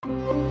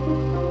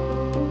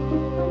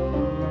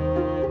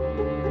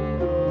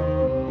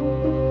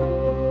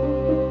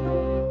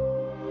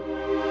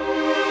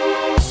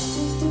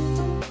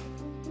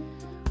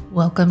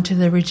Welcome to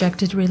the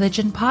Rejected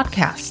Religion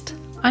podcast.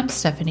 I'm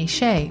Stephanie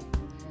Shea.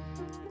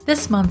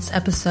 This month's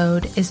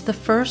episode is the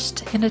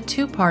first in a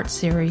two-part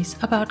series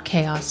about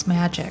chaos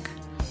magic.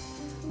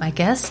 My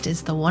guest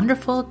is the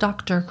wonderful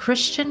Dr.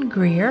 Christian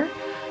Greer,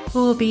 who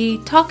will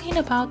be talking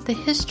about the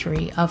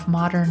history of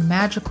modern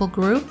magical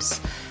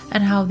groups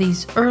and how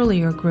these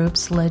earlier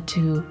groups led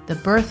to the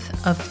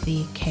birth of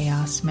the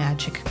chaos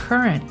magic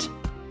current.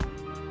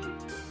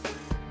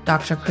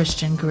 Dr.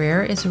 Christian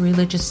Greer is a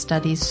religious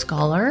studies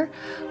scholar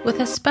with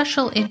a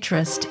special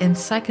interest in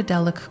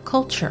psychedelic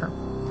culture.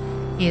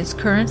 He is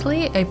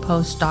currently a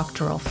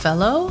postdoctoral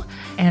fellow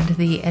and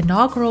the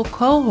inaugural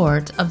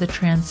cohort of the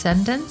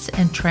Transcendence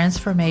and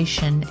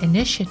Transformation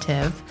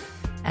Initiative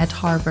at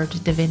Harvard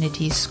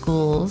Divinity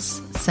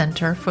School's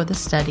Center for the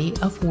Study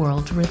of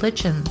World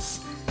Religions.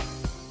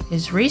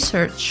 His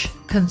research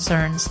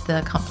concerns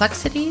the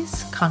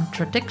complexities,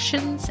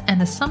 contradictions, and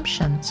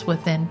assumptions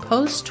within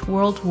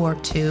post-World War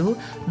II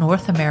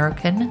North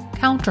American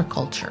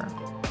counterculture.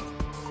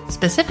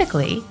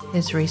 Specifically,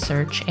 his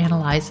research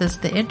analyzes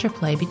the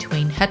interplay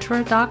between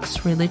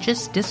heterodox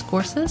religious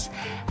discourses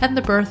and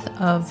the birth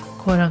of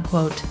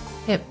quote-unquote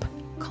hip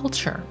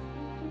culture.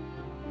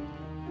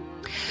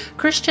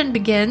 Christian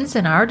begins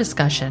in our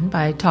discussion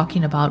by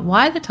talking about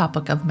why the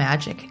topic of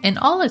magic in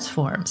all its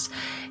forms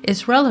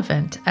is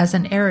relevant as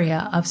an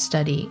area of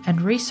study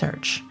and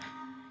research.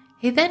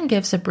 He then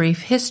gives a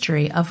brief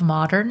history of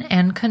modern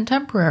and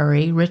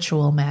contemporary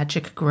ritual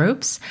magic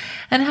groups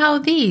and how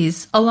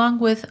these, along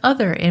with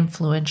other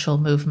influential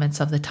movements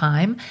of the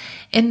time,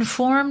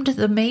 informed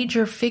the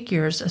major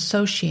figures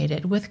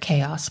associated with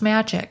chaos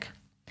magic.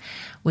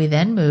 We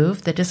then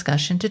move the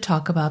discussion to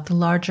talk about the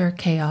larger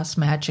chaos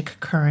magic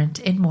current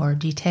in more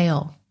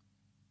detail.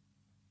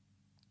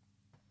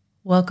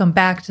 Welcome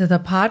back to the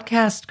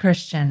podcast,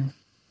 Christian.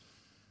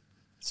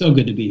 So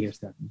good to be here,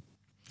 Stephanie.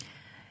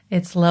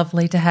 It's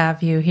lovely to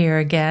have you here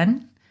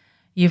again.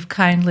 You've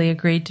kindly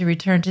agreed to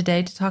return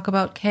today to talk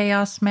about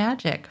chaos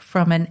magic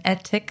from an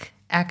ethic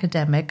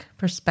academic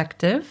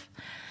perspective.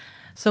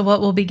 So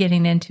what we'll be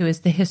getting into is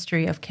the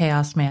history of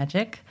chaos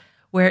magic,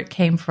 where it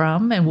came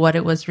from and what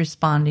it was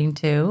responding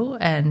to,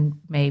 and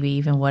maybe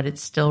even what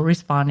it's still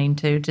responding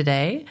to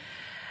today.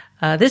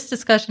 This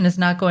discussion is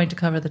not going to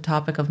cover the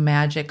topic of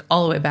magic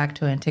all the way back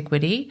to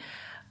antiquity,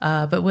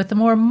 but with the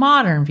more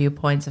modern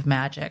viewpoints of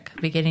magic,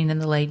 beginning in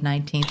the late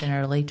 19th and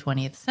early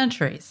 20th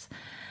centuries,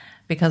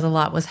 because a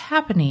lot was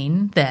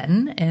happening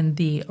then in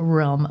the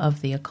realm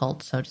of the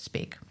occult, so to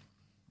speak.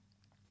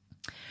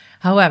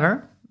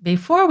 However,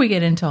 before we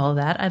get into all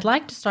that, I'd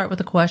like to start with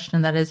a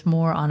question that is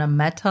more on a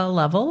meta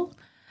level.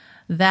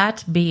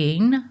 That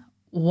being,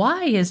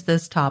 why is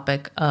this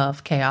topic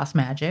of chaos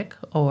magic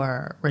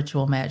or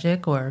ritual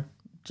magic or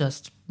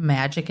just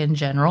magic in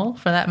general,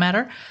 for that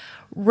matter,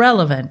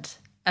 relevant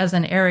as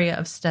an area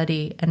of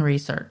study and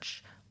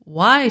research?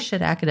 Why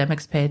should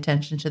academics pay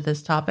attention to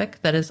this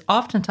topic that is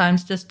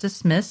oftentimes just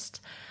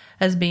dismissed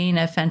as being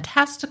a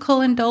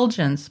fantastical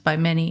indulgence by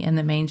many in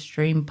the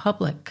mainstream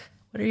public?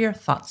 What are your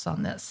thoughts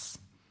on this?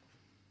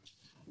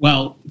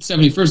 Well,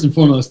 Stephanie, first and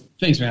foremost,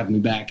 thanks for having me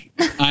back.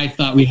 I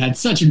thought we had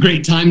such a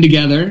great time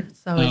together.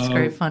 It's always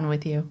great fun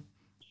with you.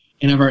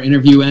 And of our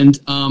interview, and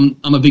I'm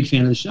a big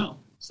fan of the show.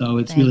 So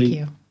it's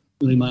really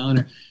my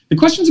honor. The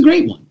question's a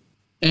great one.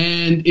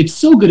 And it's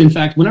so good. In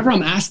fact, whenever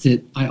I'm asked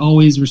it, I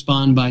always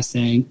respond by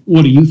saying,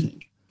 what do you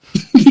think?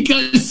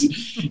 Because,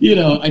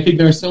 I think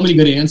there are so many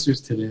good answers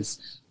to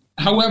this.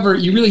 However,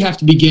 you really have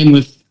to begin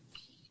with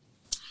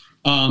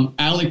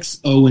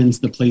Alex Owen's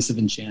The Place of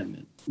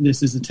Enchantment.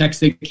 This is a text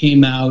that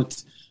came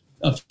out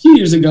a few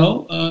years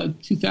ago,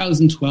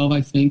 2012,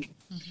 I think.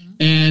 Mm-hmm.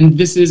 And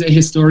this is a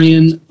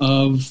historian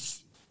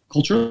of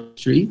cultural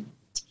history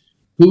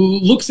who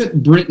looks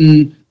at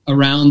Britain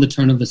around the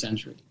turn of the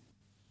century.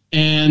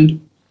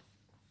 And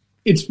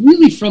it's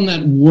really from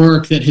that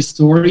work that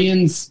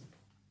historians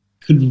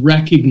could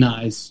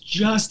recognize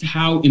just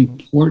how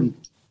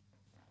important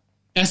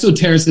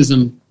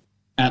esotericism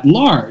at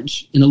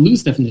large, in a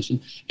loose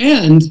definition,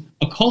 and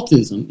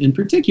occultism in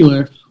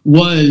particular,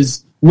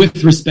 was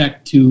with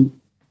respect to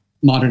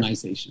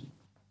modernization.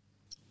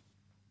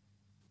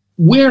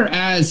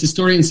 Whereas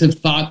historians have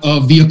thought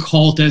of the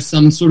occult as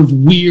some sort of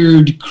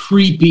weird,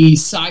 creepy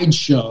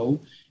sideshow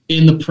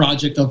in the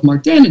project of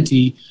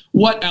modernity,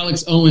 what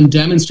Alex Owen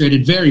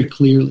demonstrated very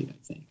clearly,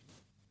 I think,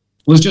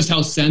 was just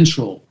how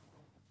central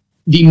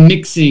the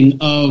mixing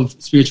of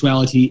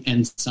spirituality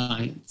and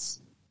science,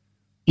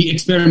 the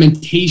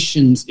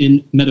experimentations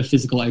in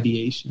metaphysical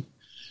ideation,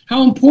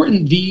 how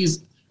important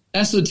these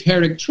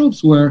esoteric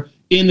tropes were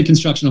in the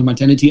construction of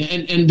modernity.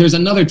 And there's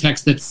another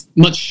text that's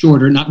much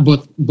shorter, not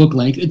book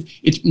length.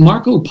 It's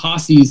Marco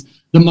Passi's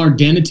The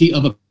Modernity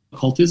of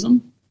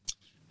Occultism.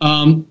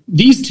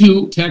 These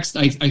two texts,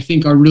 I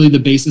think, are really the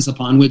basis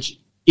upon which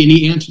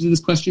any answer to this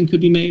question could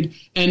be made.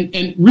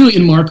 And really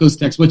in Marco's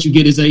text, what you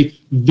get is a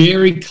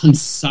very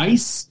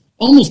concise,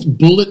 almost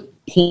bullet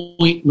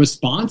point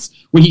response,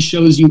 where he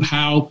shows you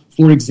how,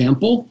 for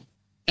example,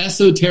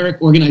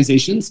 esoteric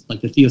organizations like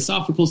the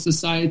Theosophical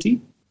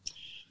Society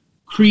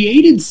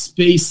created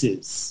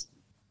spaces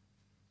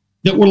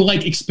that were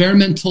like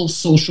experimental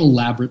social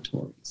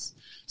laboratories.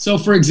 So,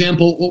 for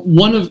example,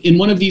 in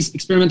one of these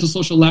experimental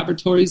social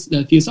laboratories,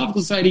 the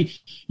Theosophical Society,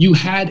 you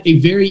had a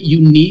very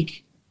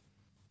unique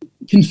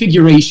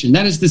configuration.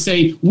 That is to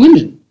say,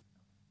 women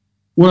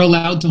were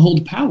allowed to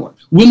hold power.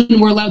 Women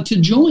were allowed to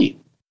join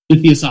the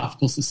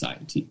Theosophical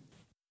Society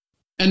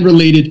and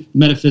related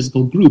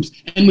metaphysical groups.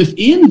 And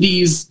within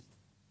these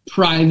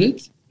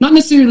private, not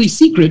necessarily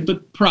secret,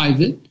 but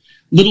private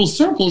little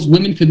circles,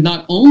 women could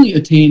not only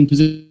attain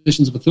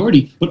positions of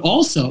authority, but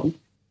also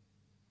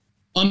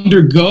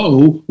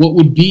undergo what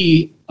would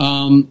be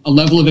a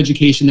level of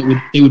education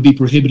that they would be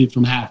prohibited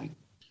from having.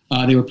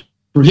 They were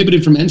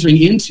prohibited from entering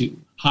into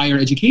higher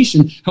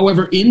education.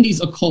 However, in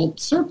these occult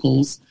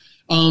circles,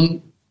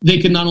 they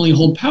could not only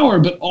hold power,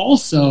 but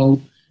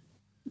also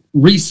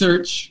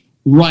research,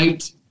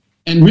 write,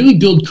 and really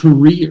build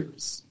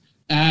careers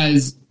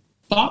as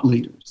thought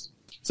leaders.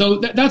 So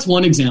that's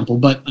one example.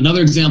 But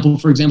another example,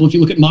 for example, if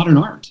you look at modern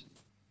art,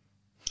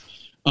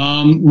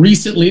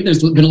 recently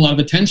there's been a lot of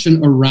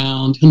attention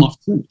around Hilma af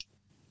Klint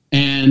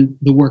and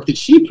the work that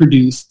she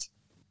produced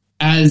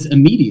as a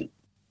medium.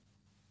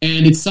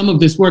 And it's some of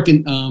this work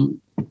in,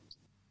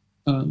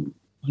 what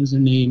is her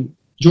name?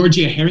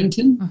 Georgia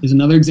Harrington is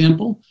another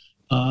example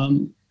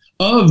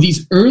of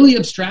these early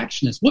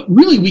abstractionists. What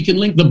really we can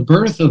link the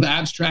birth of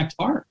abstract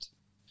art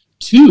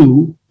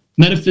to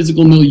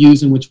metaphysical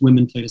milieux in which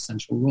women played a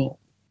central role.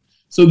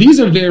 So these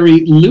are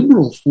very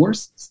liberal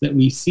forces that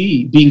we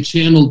see being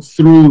channeled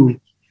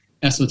through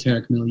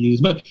esoteric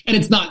milieus. And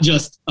it's not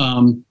just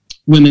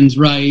women's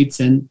rights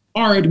and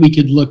art. We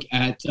could look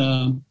at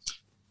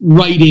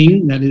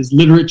writing, that is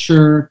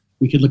literature.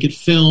 We could look at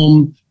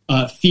film.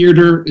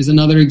 Theater is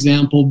another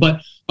example.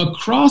 But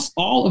across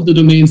all of the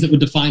domains that would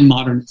define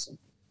modernism,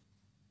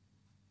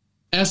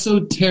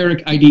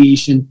 esoteric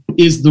ideation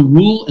is the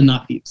rule and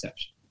not the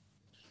exception.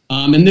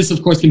 And this,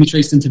 of course, can be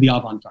traced into the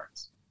avant-garde.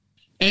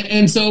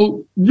 And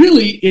so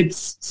really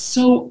it's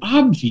so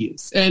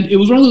obvious. And it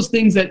was one of those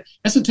things that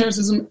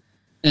esotericism,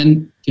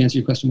 and to answer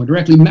your question more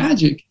directly,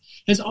 magic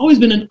has always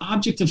been an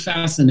object of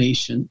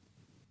fascination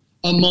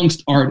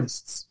amongst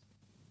artists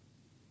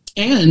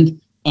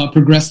and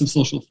progressive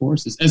social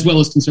forces, as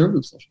well as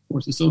conservative social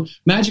forces. So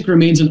magic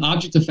remains an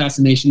object of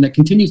fascination that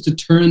continues to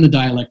turn the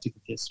dialectic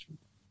of history.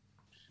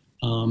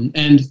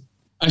 And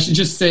I should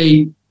just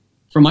say,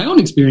 from my own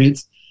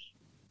experience,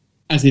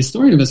 as a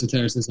historian of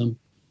esotericism,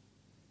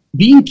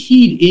 being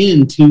keyed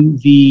into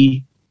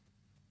the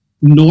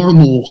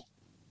normal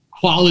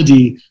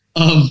quality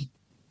of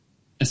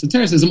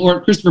esotericism,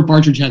 or Christopher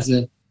Partridge has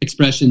an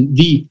expression,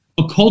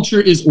 a culture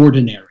is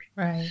ordinary.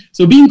 Right.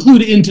 So being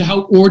clued into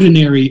how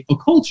ordinary a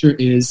culture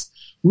is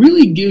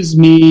really gives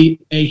me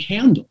a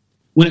handle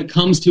when it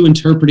comes to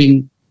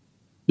interpreting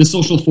the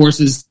social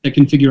forces that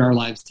configure our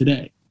lives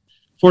today.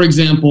 For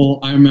example,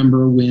 I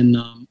remember when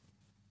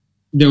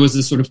there was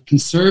a sort of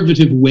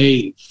conservative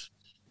wave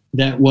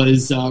that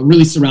was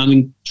really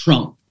surrounding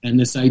Trump and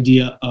this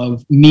idea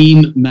of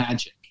meme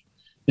magic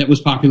that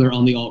was popular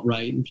on the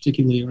alt-right, and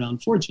particularly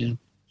around 4chan,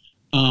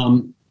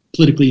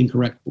 politically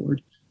incorrect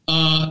board.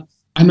 I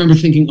remember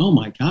thinking, oh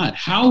my God,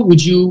 how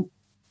would you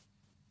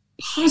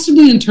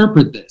possibly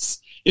interpret this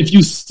if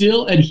you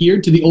still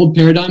adhered to the old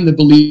paradigm that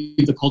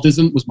believed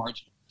occultism was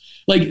marginal?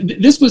 Like,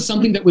 this was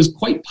something that was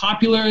quite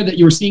popular, that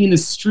you were seeing in the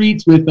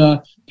streets with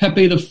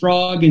Pepe the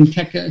Frog and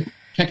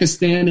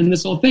Kekistan and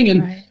this whole thing.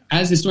 And right.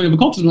 As a historian of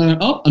occultism, I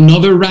thought,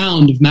 another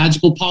round of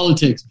magical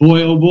politics.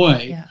 Boy, oh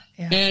boy.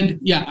 Yeah.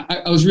 And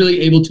I was really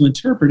able to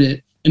interpret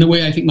it in a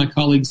way I think my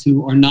colleagues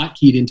who are not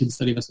keyed into the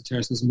study of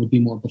esotericism would be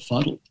more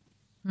befuddled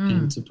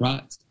and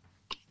surprised.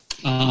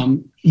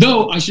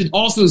 Though I should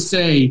also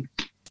say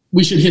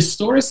we should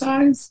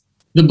historicize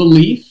the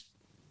belief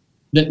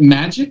that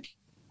magic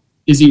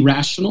is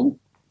irrational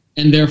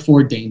and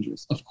therefore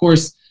dangerous. Of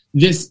course,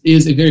 this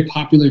is a very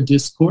popular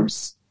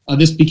discourse.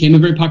 This became a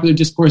very popular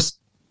discourse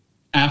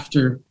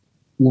after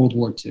World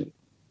War II.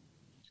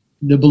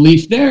 The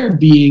belief there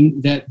being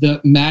that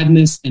the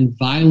madness and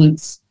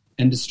violence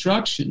and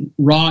destruction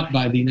wrought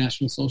by the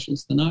National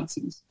Socialists, the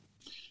Nazis,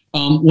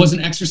 was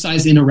an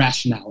exercise in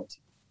irrationality.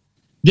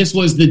 This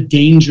was the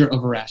danger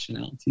of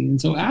irrationality.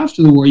 And so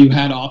after the war, you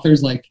had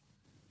authors like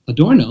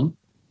Adorno,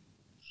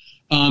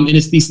 in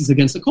his thesis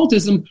against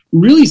occultism,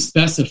 really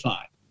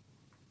specify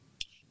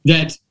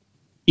that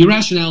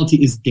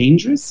irrationality is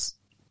dangerous,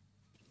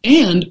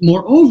 and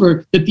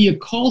moreover, that the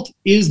occult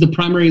is the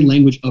primary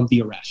language of the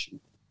irrational.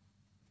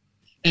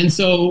 And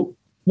so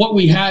what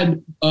we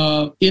had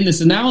in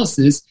this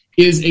analysis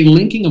is a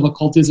linking of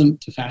occultism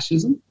to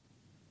fascism,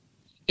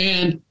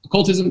 and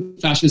occultism,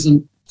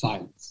 fascism,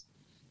 violence.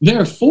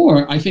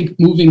 Therefore, I think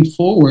moving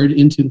forward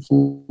into the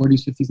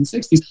 40s, 50s, and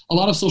 60s, a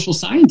lot of social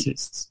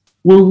scientists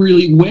were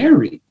really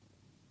wary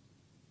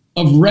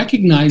of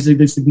recognizing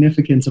the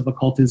significance of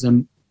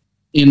occultism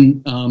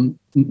in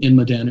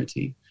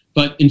modernity,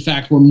 but in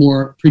fact, we're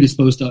more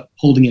predisposed to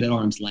holding it at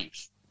arm's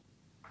length.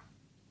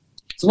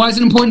 So why is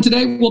it important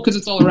today? Well, because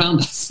it's all around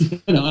us,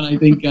 and I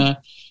think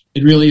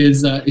It really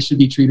is. It should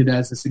be treated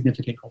as a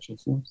significant cultural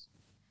force.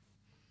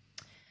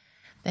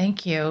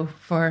 Thank you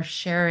for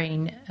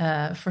sharing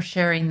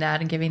that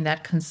and giving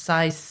that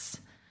concise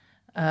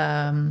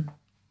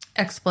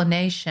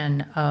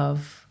explanation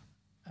of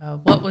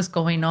what was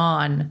going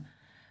on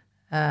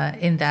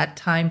in that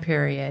time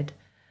period,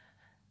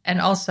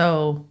 and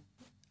also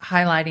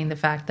highlighting the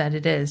fact that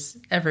it is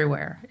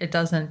everywhere. It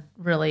doesn't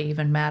really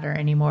even matter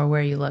anymore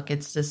where you look.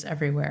 It's just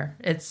everywhere.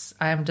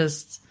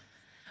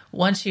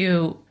 Once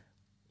you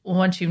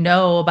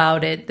know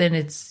about it, then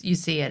you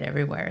see it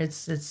everywhere.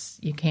 It's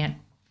you can't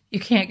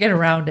get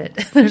around it.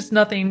 There's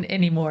nothing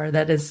anymore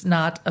that is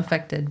not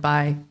affected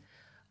by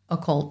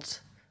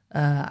occult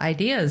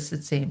ideas,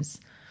 it seems.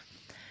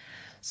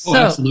 So,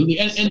 absolutely.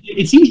 And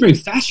it seems very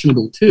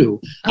fashionable, too.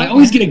 Okay. I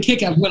always get a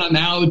kick out when I'm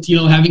out,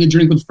 having a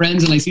drink with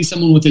friends, and I see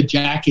someone with a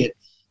jacket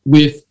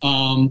with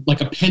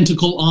like a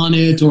pentacle on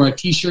it, or a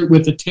T-shirt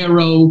with a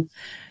tarot,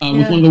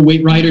 with one of the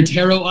Waite Rider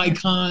tarot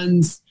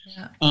icons.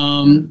 Yeah.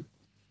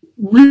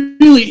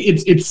 Really,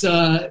 it's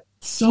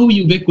so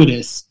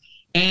ubiquitous.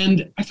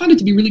 And I find it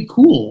to be really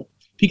cool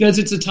because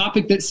it's a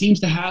topic that seems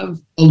to have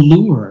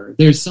allure.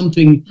 There's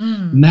something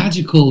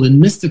magical and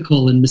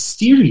mystical and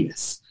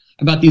mysterious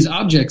about these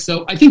objects.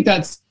 So I think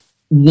that's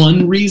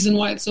one reason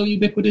why it's so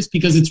ubiquitous,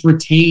 because it's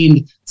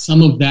retained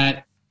some of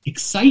that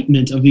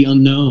excitement of the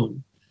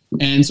unknown.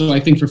 And so I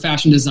think for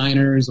fashion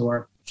designers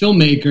or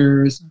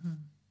filmmakers,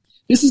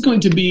 this is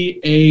going to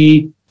be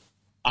a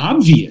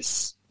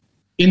obvious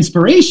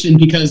inspiration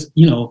because,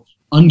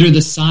 under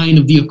the sign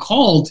of the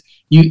occult,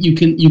 you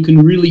can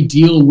really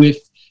deal with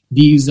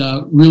these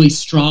really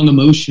strong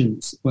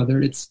emotions, whether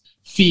it's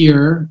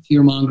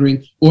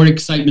fear-mongering, or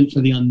excitement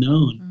for the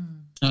unknown.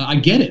 I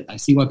get it. I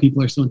see why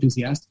people are so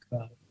enthusiastic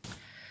about it.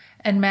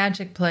 And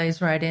magic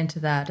plays right into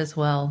that as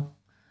well.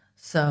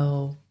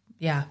 So,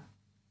 yeah,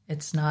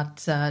 it's not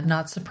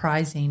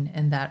surprising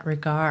in that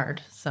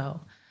regard.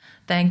 So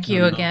thank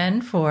you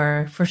again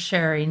for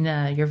sharing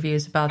your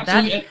views about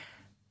that.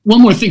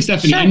 One more thing,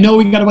 Stephanie. Sure. I know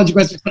we got a bunch of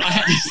questions, but I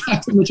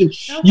have to mention,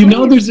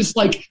 there's this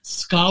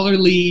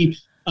scholarly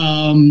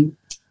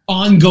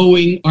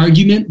ongoing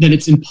argument that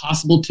it's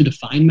impossible to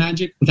define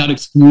magic without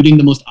excluding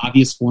the most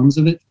obvious forms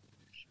of it.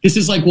 This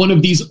is like one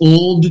of these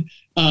old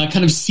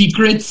kind of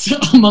secrets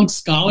amongst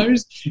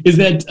scholars, is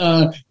that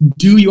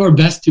do your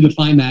best to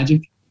define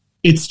magic.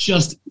 It's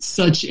just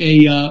such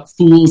a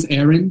fool's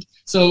errand.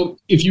 So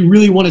if you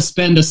really want to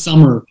spend a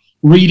summer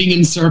reading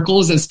in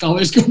circles as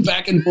scholars go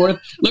back and forth,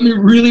 let me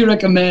really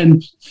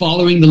recommend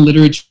following the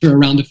literature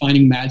around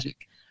defining magic.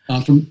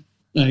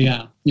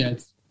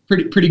 It's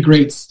pretty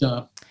great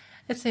stuff.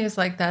 It seems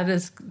like that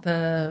is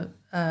the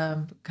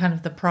kind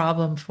of the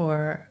problem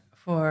for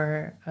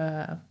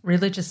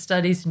religious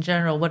studies in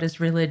general. What is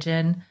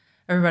religion?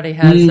 Everybody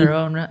has their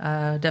own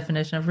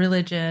definition of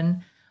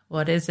religion.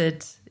 What is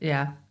it?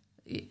 Yeah,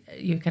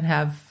 you can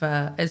have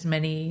as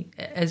many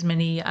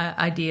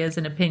ideas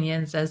and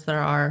opinions as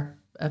there are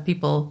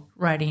people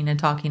writing and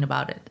talking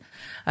about it,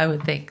 I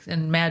would think.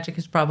 And magic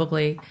is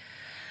probably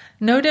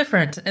no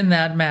different in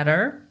that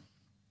matter.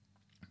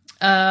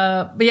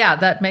 But yeah,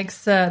 that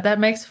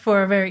makes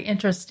for a very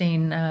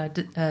interesting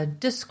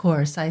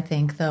discourse, I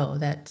think, though,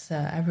 that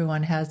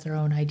everyone has their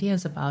own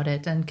ideas about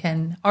it and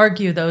can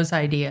argue those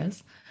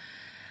ideas.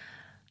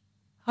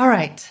 All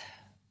right,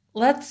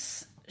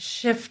 let's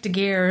shift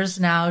gears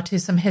now to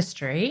some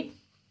history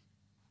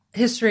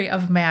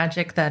of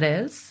magic, that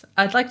is.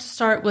 I'd like to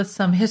start with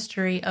some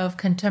history of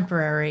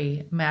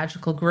contemporary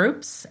magical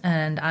groups,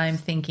 and I'm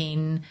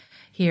thinking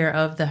here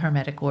of the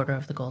Hermetic Order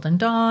of the Golden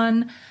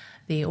Dawn,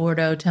 the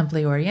Ordo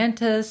Templi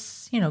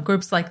Orientis,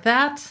 groups like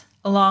that,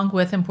 along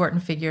with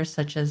important figures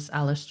such as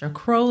Aleister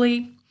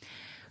Crowley.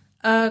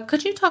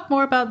 Could you talk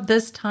more about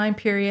this time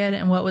period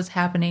and what was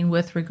happening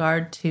with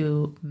regard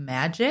to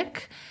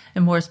magic,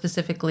 and more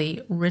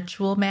specifically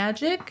ritual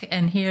magic?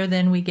 And here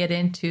then we get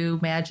into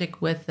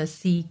magic with the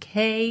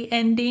CK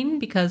ending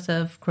because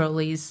of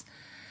Crowley's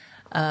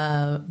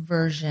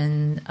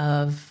version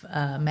of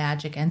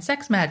magic and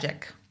sex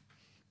magic.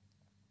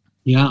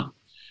 Yeah.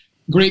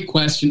 Great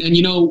question. And,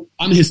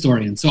 I'm a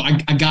historian, so I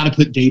got to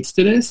put dates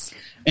to this.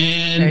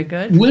 And very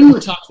good. When we're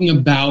talking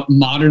about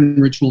modern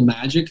ritual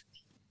magic,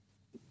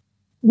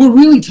 we're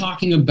really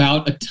talking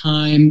about a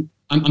time,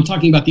 I'm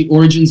talking about the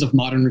origins of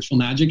modern ritual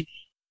magic,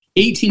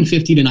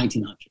 1850 to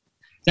 1900.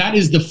 That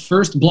is the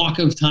first block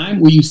of time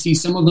where you see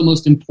some of the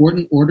most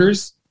important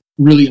orders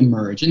really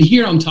emerge. And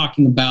here I'm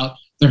talking about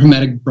the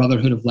Hermetic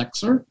Brotherhood of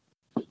Lexor,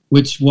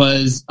 which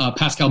was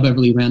Pascal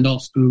Beverly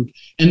Randolph's group.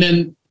 And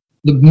then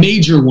the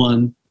major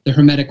one, the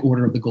Hermetic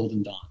Order of the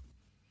Golden Dawn.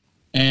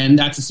 And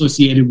that's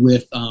associated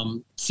with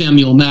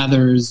Samuel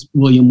Mathers,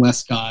 William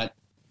Westcott,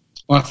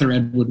 Arthur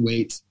Edward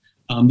Waite,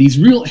 these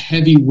real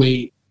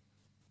heavyweight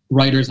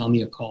writers on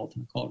the occult,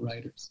 and occult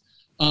writers.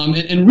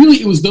 And really,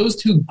 it was those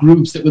two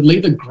groups that would lay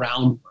the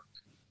groundwork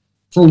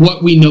for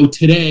what we know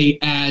today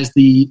as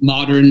the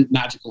modern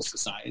magical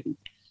society.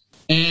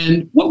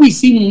 And what we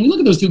see when we look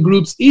at those two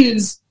groups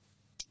is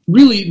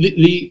really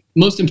the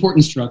most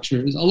important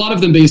structures, a lot of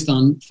them based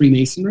on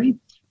Freemasonry,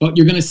 but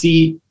you're going to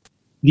see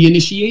the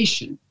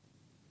initiation,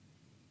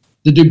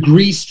 the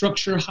degree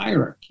structure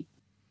hierarchy,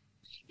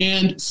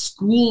 and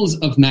schools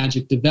of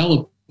magic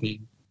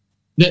developing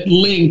that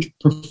link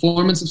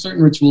performance of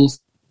certain rituals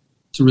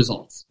to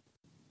results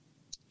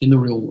in the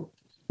real world.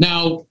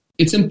 Now,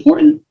 it's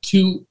important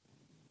to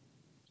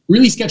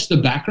really sketch the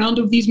background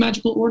of these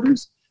magical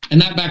orders, and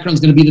that background is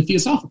going to be the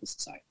Theosophical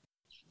Society.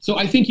 So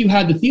I think you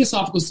had the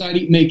Theosophical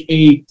Society make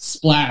a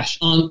splash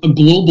on a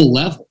global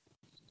level.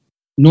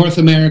 North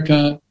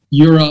America,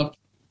 Europe,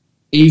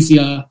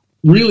 Asia,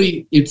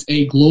 really it's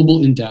a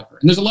global endeavor.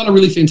 And there's a lot of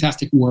really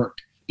fantastic work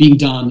being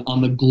done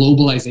on the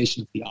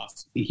globalization of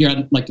theosophy. Here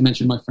I'd like to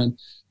mention my friend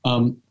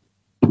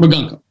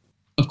Ragunko,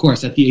 of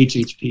course, at the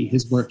HHP,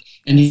 his work.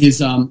 And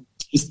his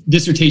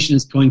dissertation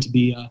is going to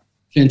be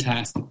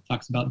fantastic. It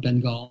talks about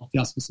Bengal,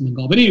 Theosophists in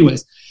Bengal. But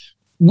anyways,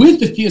 with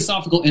the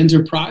Theosophical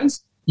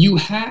enterprise, you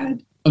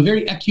had a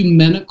very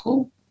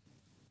ecumenical,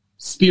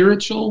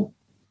 spiritual,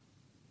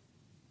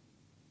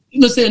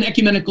 let's say an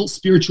ecumenical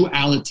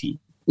spirituality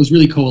was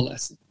really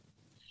coalescing.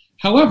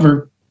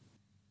 However,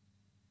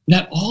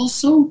 that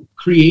also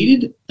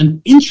created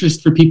an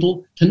interest for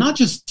people to not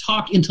just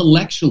talk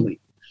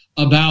intellectually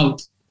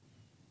about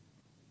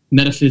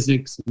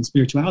metaphysics and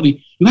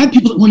spirituality. You had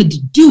people that wanted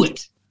to do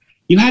it.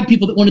 You had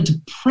people that wanted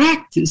to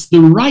practice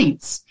the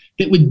rites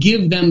that would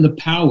give them the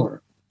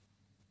power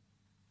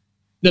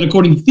that,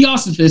 according to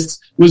Theosophists,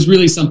 was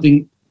really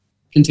something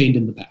contained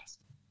in the past.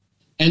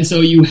 And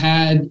so you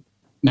had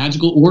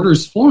magical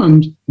orders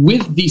formed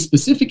with the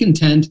specific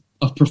intent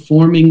of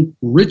performing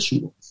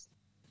rituals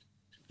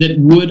that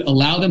would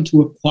allow them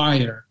to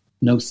acquire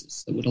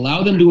gnosis, that would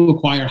allow them to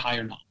acquire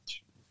higher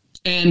knowledge.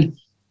 And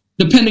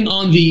depending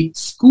on the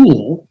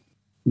school,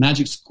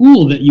 magic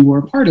school that you were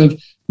a part of,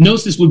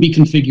 gnosis would be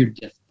configured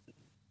differently.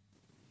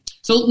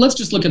 So let's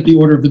just look at the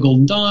Order of the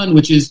Golden Dawn,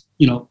 which is,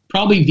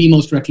 probably the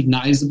most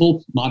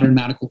recognizable modern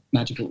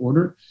magical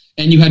order.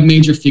 And you had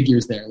major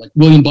figures there, like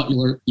William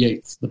Butler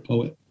Yeats, the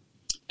poet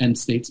and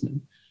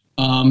statesman.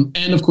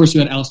 And of course, you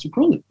had Aleister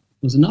Crowley,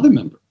 who was another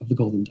member of the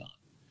Golden Dawn.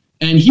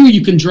 And here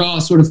you can draw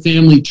a sort of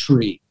family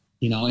tree,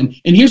 and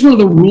here's one of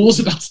the rules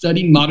about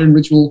studying modern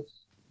ritual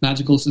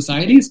magical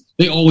societies.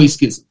 They always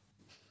schism.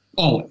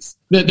 Always.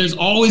 There's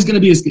always going to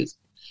be a schism.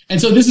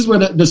 And so this is where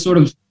the sort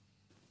of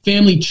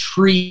family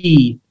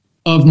tree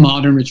of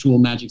modern ritual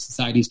magic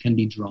societies can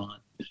be drawn.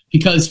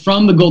 Because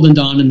from the Golden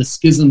Dawn and the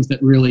schisms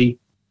that really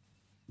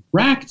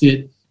racked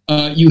it,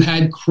 you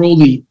had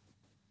Crowley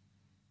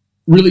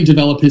really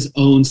develop his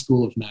own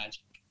school of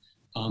magic.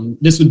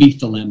 This would be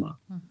Thelema.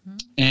 Mm-hmm.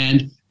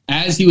 And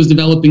as he was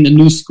developing a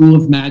new school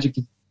of magic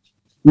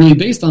really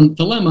based on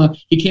Thelema,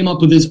 he came up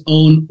with his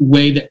own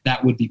way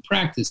that would be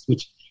practiced,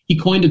 which he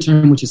coined a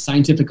term which is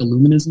scientific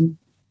illuminism,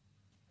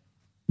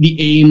 the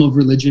aim of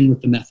religion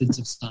with the methods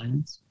of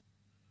science.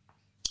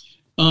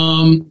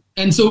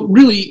 And so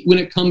really, when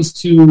it comes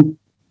to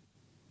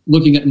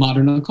looking at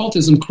modern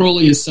occultism,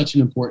 Crowley is such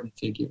an important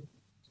figure,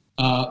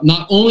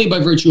 not only by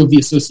virtue of the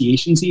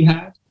associations he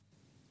had,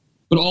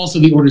 but also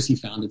the orders he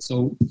founded.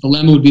 So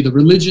Thelema would be the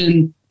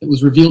religion that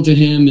was revealed to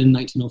him in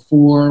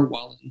 1904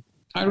 while in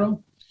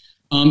Cairo.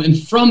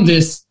 And from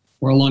this,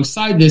 or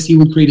alongside this, he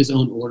would create his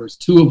own orders,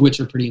 two of which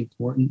are pretty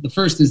important. The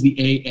first is the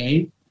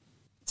AA,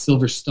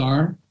 Silver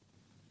Star,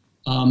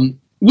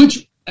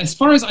 which, as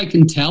far as I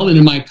can tell, and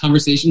in my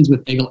conversations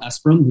with Egil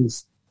Esperum,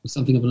 who's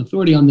something of an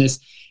authority on this,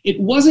 it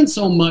wasn't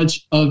so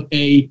much of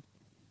a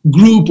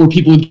group where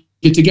people would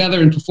get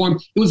together and perform.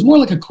 It was more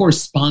like a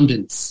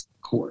correspondence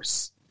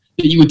course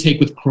that you would take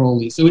with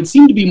Crowley. So it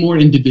seemed to be more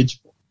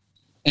individual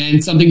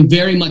and something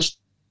very much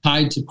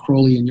tied to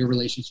Crowley and your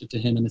relationship to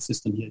him and the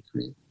system he had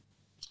created.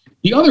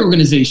 The other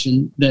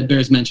organization that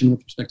bears mention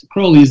with respect to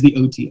Crowley is the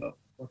OTO,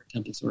 Order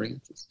Templis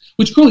Orientis,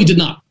 which Crowley did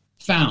not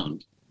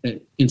found,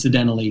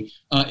 incidentally.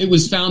 It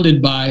was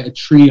founded by a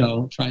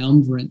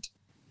triumvirate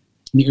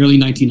in the early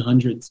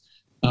 1900s,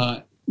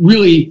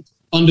 really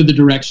under the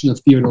direction of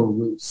Theodor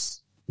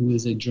Reuss, who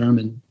is a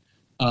German,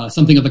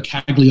 something of a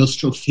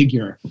Cagliostro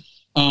figure,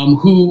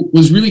 who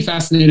was really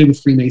fascinated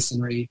with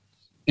Freemasonry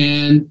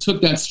and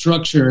took that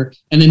structure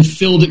and then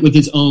filled it with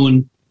his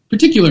own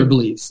particular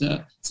beliefs,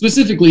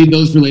 specifically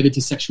those related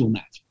to sexual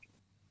magic,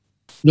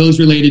 those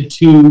related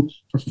to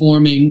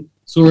performing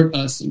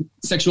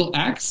sexual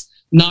acts,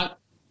 not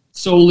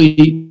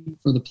solely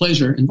for the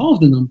pleasure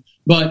involved in them,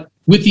 but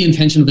with the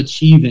intention of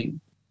achieving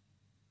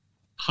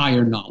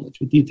higher knowledge,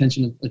 with the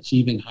intention of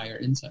achieving higher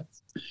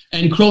insights.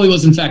 And Crowley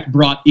was, in fact,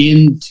 brought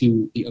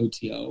into the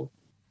OTO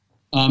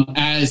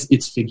as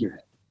its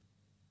figurehead.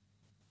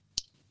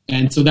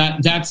 And so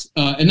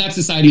that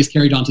society is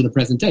carried on to the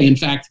present day. In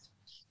fact,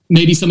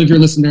 maybe some of your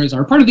listeners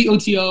are part of the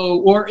OTO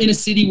or in a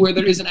city where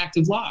there is an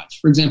active lodge.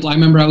 For example, I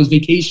remember I was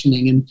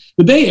vacationing in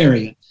the Bay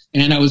Area,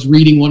 and I was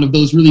reading one of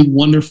those really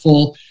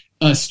wonderful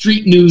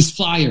street news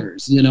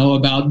flyers,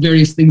 about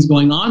various things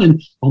going on.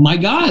 And, oh my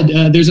God,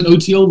 there's an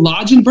OTO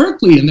lodge in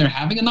Berkeley, and they're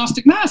having a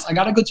Gnostic Mass. I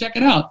got to go check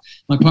it out.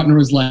 My partner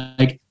was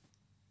like,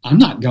 I'm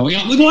not going.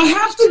 I'm like, well, I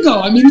have to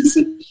go. I mean,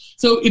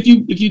 so if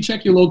you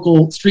check your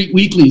local street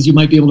weeklies, you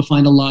might be able to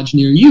find a lodge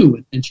near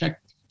you and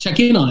check check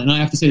in on it. And I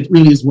have to say, it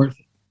really is worth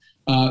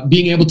it.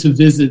 Being able to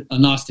visit a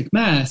Gnostic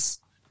Mass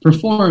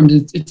performed,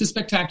 it's a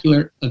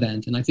spectacular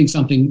event, and I think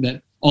something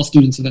that all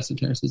students of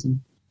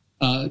esotericism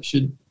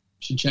should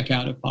check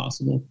out if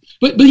possible.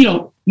 But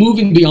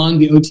moving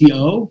beyond the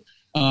OTO,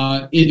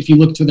 if you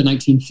look to the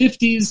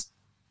 1950s,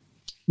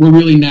 we're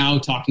really now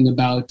talking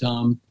about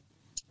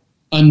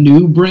a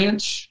new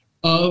branch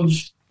of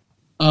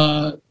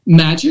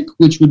magic,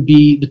 which would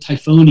be the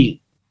Typhonian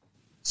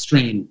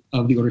strain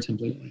of the Ordo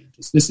Templi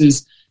Orientis. This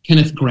is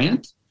Kenneth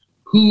Grant,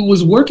 who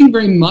was working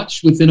very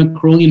much within a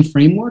Crowleyan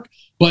framework,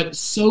 but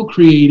so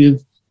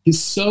creative,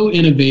 he's so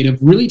innovative,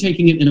 really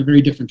taking it in a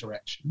very different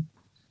direction.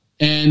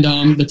 And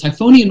the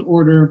Typhonian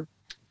order,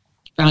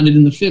 founded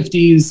in the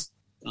 50s,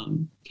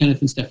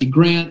 Kenneth and Steffi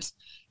Grant,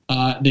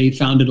 they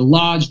founded a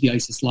lodge, the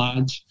Isis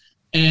Lodge.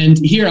 And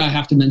here I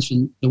have to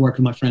mention the work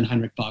of my friend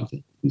Heinrich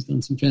Bogdan, who's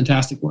done some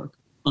fantastic work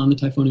on the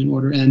Typhonian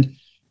order. And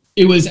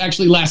it was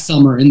actually last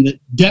summer, in the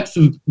depth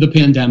of the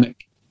pandemic,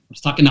 I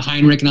was talking to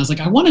Heinrich, and I was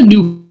like, I want a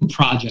new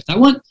project. I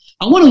want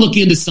to look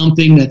into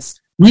something that's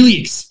really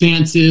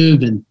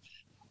expansive, and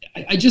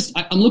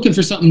I'm looking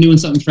for something new and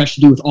something fresh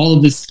to do with all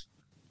of this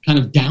kind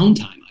of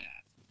downtime I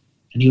have.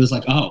 And he was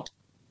like, oh,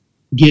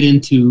 get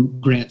into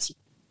Grant's,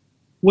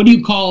 what do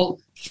you call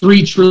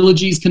 3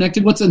 trilogies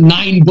connected? What's a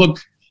 9-book,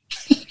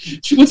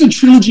 what's a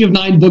trilogy of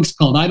 9 books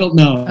called? I don't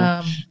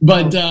know.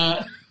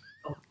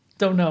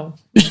 Don't know.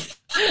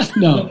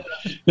 No,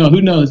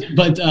 who knows?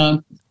 But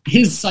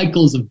his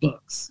cycles of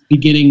books,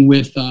 beginning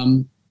with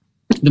The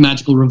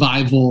Magical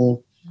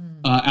Revival,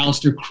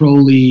 Aleister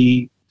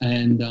Crowley,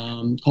 and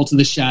Cults of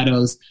the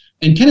Shadows.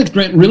 And Kenneth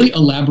Grant really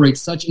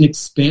elaborates such an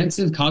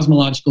expansive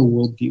cosmological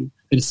worldview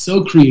that is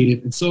so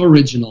creative and so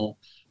original.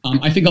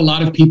 I think a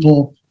lot of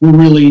people were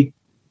really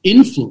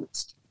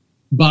influenced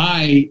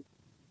by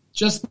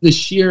just the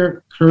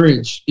sheer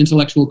courage,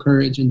 intellectual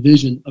courage and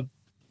vision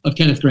of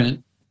Kenneth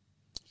Grant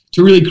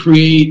to really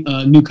create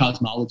a new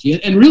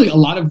cosmology. And really a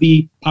lot of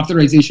the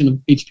popularization of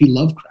H.P.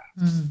 Lovecraft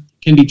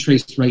can be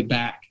traced right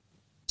back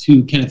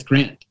to Kenneth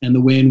Grant and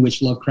the way in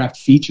which Lovecraft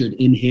featured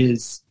in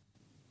his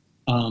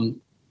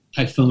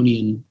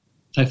Typhonian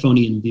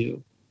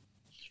view.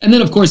 And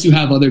then, of course, you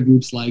have other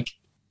groups like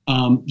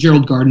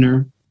Gerald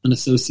Gardner, an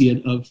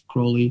associate of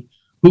Crowley,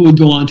 who would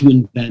go on to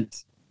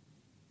invent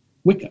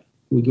Wicca,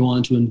 who would go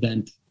on to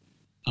invent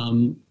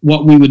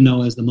what we would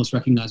know as the most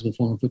recognizable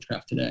form of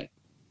witchcraft today.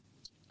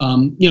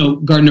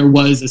 Gardner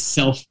was a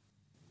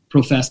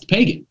self-professed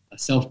pagan, a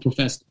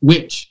self-professed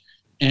witch,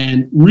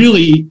 and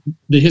really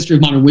the history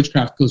of modern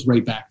witchcraft goes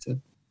right back to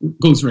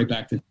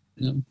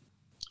him.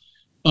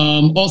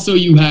 Also,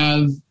 you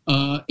have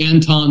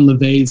Anton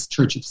LaVey's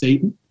Church of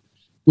Satan,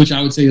 which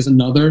I would say is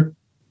another,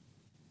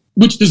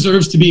 which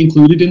deserves to be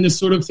included in this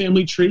sort of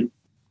family tree.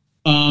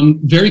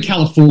 Very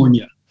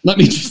California. Let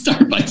me just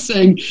start by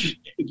saying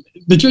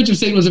the Church of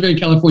Satan was a very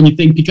California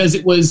thing because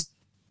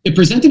it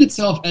presented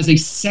itself as a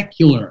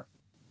secular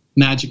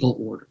magical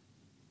order.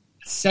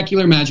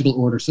 Secular magical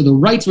order. So the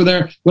rites were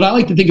there, what I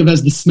like to think of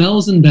as the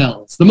smells and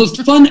bells. The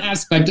most fun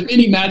aspect of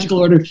any magical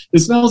order, the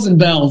smells and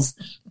bells,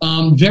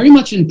 very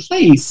much in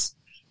place,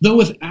 though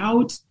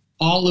without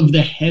all of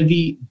the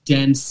heavy,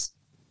 dense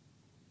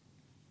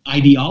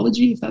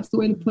ideology, if that's the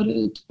way to put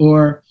it,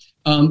 or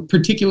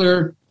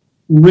particular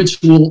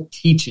ritual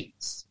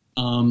teachings.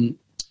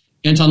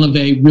 Anton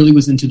LaVey really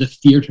was into the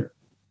theater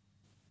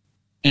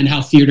and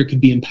how theater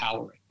could be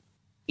empowering.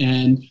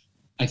 And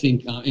I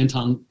think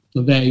Anton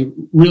LaVey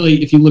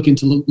really, if you look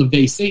into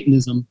LaVey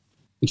Satanism,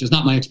 which is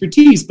not my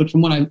expertise, but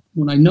from what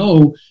I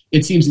know,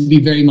 it seems to be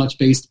very much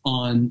based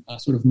on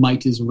sort of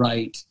might is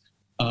right,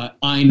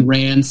 Ayn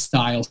Rand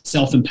style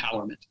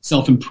self-empowerment,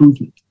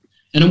 self-improvement.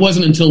 And it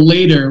wasn't until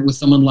later with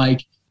someone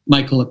like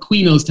Michael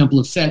Aquino's Temple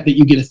of Set that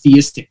you get a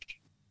theistic,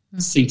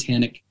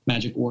 satanic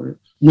magic order,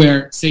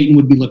 where Satan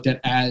would be looked at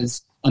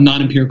as a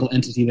non-empirical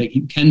entity that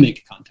you can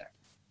make contact.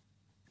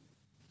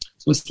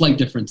 So a slight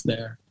difference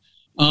there.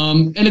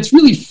 And it's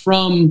really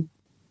from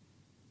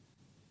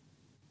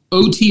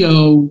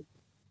OTO,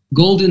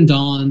 Golden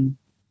Dawn,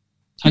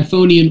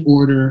 Typhonian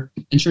Order,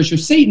 and Church of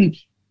Satan.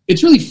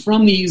 It's really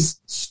from these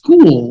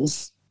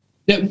schools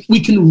that we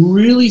can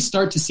really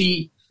start to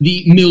see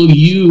the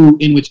milieu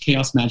in which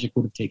chaos magic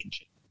would have taken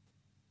shape.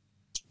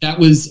 That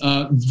was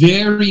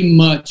very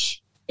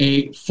much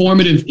a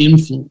formative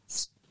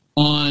influence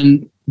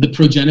on the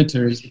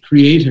progenitors, the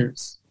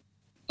creators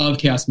of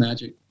chaos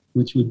magic,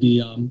 which would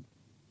be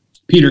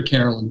Peter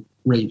Carroll and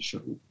Ray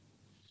Sherwood.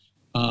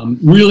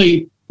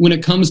 Really, when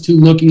it comes to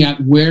looking at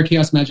where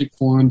chaos magic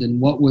formed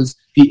and what was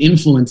the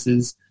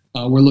influences,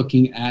 we're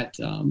looking at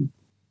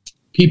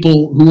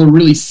people who were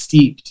really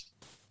steeped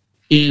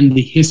in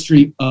the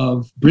history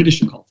of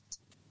British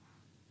occultism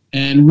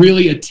and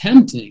really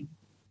attempting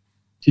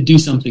to do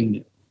something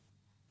new,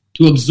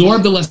 to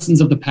absorb the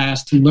lessons of the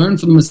past, to learn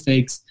from the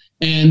mistakes,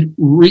 and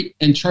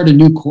chart a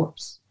new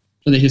course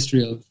for the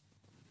history of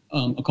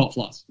occult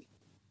philosophy.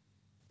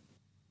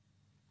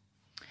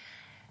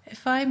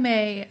 If I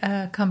may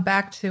come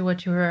back to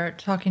what you were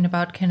talking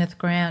about, Kenneth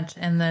Grant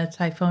and the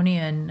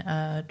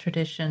Typhonian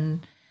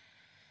tradition,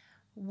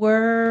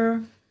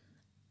 Were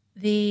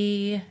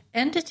the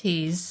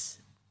entities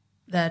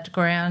that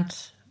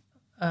Grant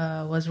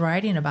was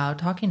writing about,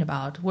 talking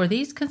about, were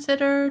these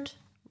considered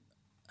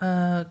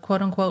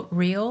quote unquote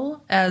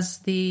real, as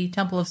the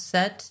Temple of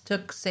Set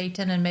took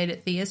Satan and made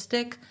it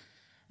theistic,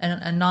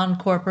 and a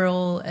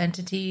non-corporeal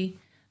entity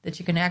that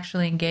you can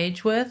actually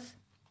engage with?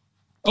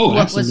 Oh,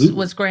 absolutely.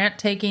 Was Grant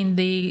taking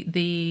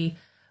the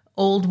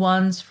old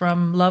ones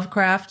from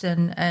Lovecraft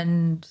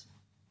and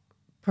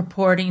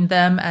purporting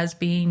them as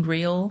being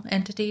real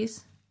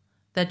entities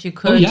that you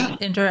could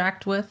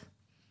interact with?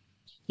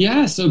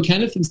 Yeah, so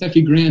Kenneth and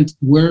Steffi Grant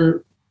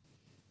were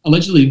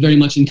allegedly very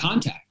much in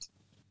contact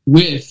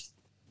with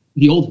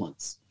the old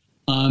ones,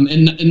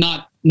 and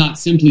not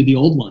simply the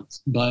old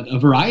ones, but a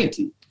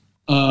variety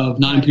of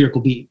non-empirical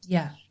beings.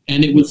 Yeah,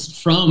 and it was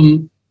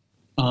from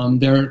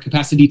their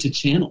capacity to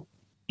channel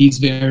these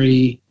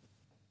very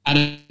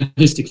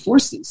atavistic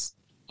forces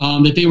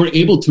that they were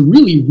able to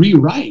really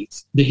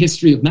rewrite the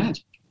history of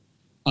magic.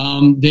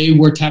 They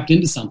were tapped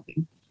into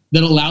something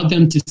that allowed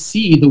them to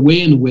see the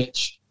way in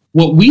which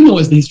what we know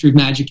as the history of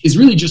magic is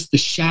really just the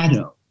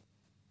shadow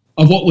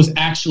of what was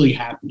actually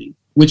happening,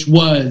 which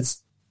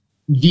was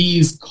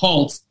these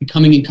cults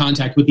becoming in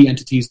contact with the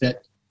entities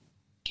that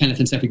Kenneth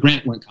and Steffi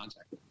Grant were in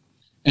contact with.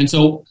 And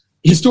so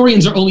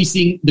historians are only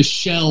seeing the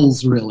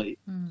shells, really,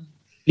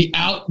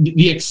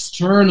 the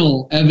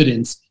external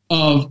evidence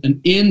of an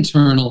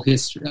internal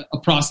history, a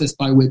process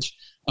by which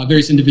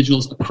various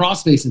individuals across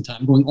space and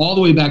time, going all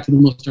the way back to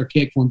the most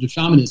archaic forms of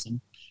shamanism,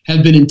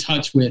 have been in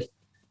touch with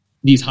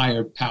these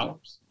higher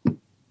powers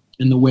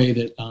in the way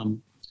that,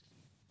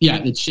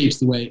 it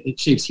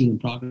shapes human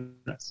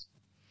progress.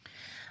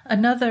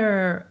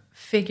 Another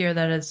figure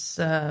that is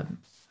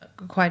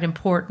quite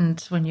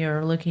important when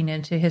you're looking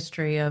into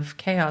history of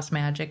chaos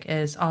magic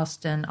is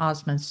Austin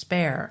Osman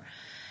Spare.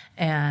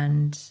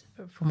 And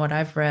from what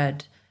I've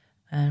read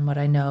and what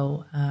I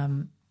know,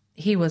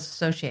 he was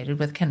associated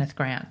with Kenneth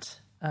Grant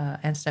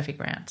and Steffi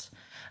Grant.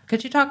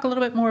 Could you talk a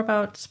little bit more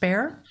about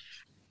Spare?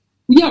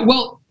 Yeah,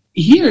 well,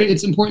 here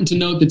it's important to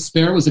note that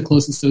Spare was a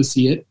close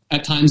associate,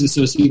 at times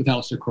associated with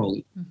Aleister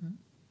Crowley. Mm-hmm.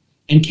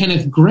 And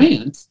Kenneth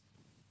Grant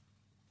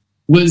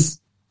was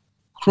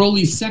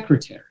Crowley's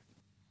secretary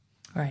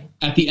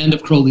at the end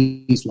of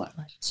Crowley's life.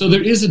 Right. So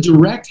there is a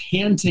direct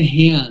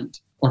hand-to-hand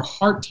or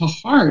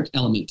heart-to-heart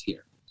element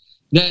here.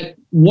 That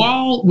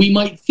while we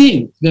might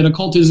think that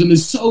occultism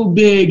is so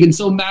big and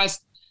so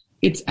massive,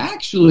 it's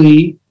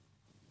actually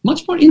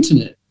much more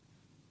intimate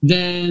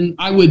than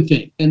I would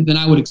think and than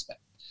I would expect.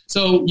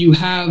 So you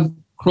have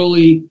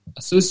Crowley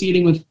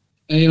associating with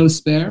A.O.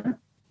 Spare,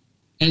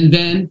 and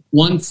then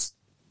once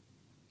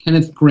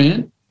Kenneth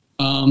Grant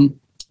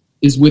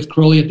is with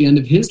Crowley at the end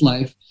of his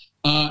life,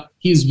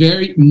 he's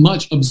very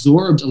much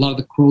absorbed a lot of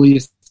the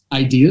Crowley's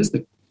ideas,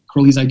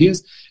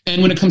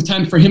 and when it comes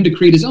time for him to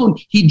create his own,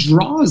 he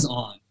draws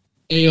on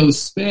A.O.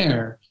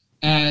 Spare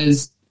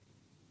as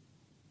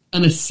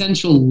an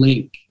essential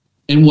link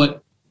in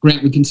what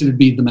Grant would consider to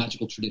be the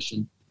magical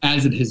tradition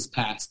as it has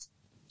passed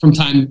from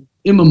time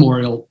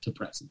immemorial to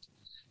present.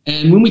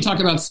 And when we talk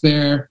about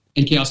Spare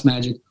and chaos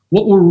magic,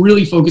 what we're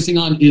really focusing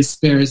on is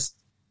Spare's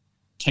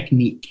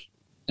technique,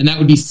 and that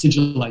would be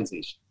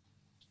sigillization.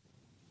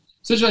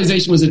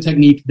 Sigillization was a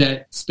technique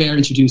that Spare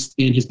introduced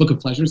in his Book of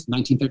Pleasures,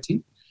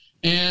 1913.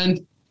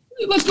 And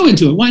let's go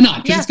into it. Why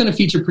not? Because it's going to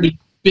feature pretty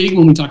big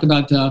when we talk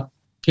about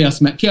chaos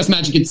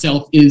magic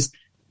itself. Is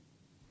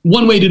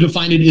one way to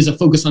define it is a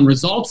focus on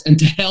results, and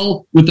to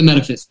hell with the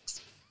metaphysics.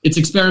 It's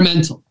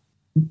experimental.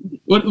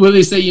 What do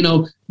they say?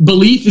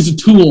 Belief is a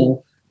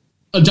tool.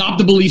 Adopt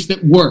the beliefs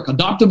that work.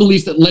 Adopt the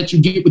beliefs that let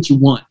you get what you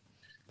want.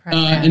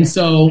 And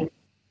so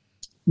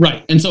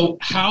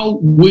how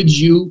would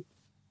you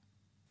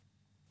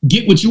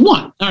get what you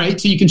want? All right,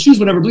 so you can choose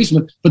whatever beliefs you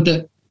want, but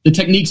the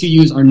techniques you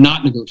use are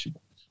not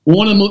negotiable.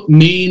 One of the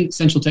main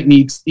central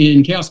techniques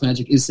in chaos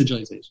magic is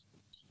sigillization,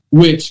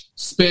 which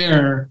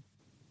Spare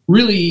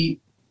really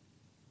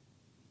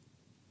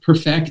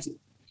perfected.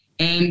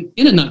 And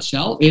in a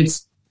nutshell,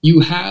 it's you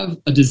have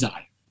a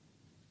desire.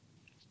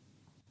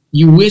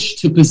 You wish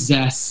to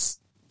possess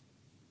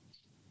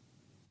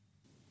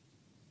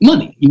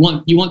money. You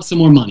want some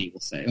more money,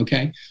 we'll say,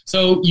 okay?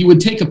 So you would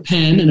take a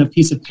pen and a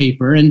piece of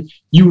paper and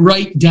you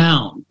write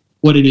down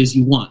what it is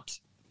you want.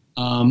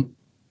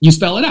 You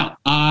spell it out.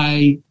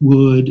 I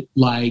would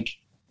like,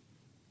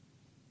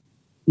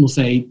 we'll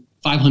say,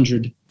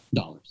 $500.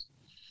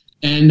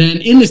 And then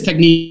in this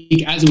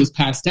technique, as it was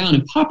passed down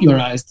and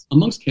popularized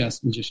amongst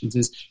chaos magicians,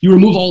 is you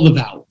remove all the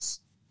vowels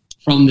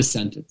from the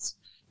sentence,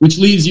 which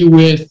leaves you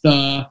with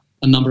a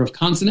number of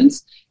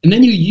consonants. And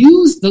then you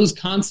use those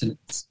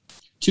consonants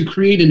to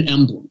create an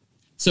emblem.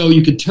 So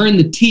you could turn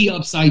the T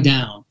upside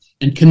down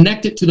and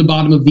connect it to the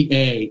bottom of the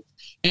A.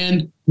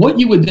 And what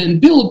you would then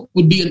build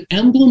would be an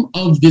emblem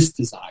of this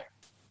desire.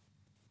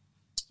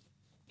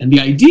 And the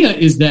idea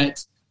is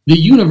that the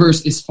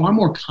universe is far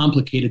more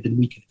complicated than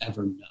we could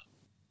ever know.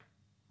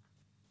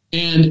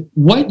 And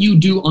what you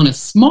do on a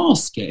small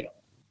scale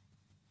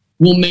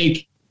will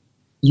make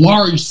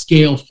large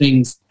scale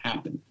things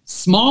happen.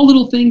 small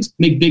little things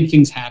make big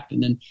things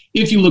happen. And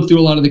if you look through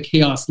a lot of the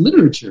chaos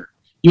literature,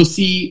 you'll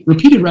see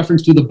repeated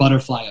reference to the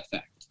butterfly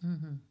effect.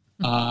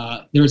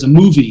 Mm-hmm. There's a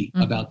movie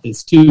about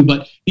this too,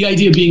 but the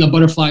idea being a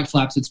butterfly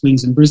flaps its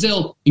wings in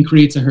Brazil and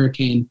creates a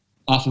hurricane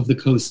off of the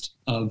coast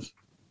of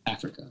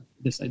Africa,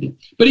 this idea.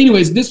 But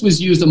anyways, this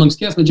was used amongst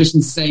chaos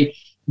magicians to say,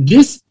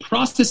 this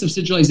process of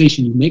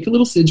sigilization, you make a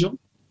little sigil,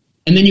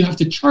 and then you have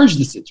to charge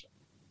the sigil.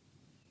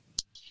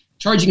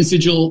 Charging a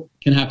sigil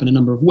can happen a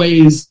number of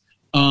ways.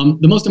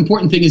 The most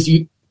important thing is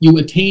you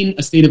attain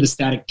a state of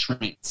ecstatic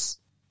trance.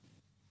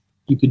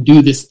 You could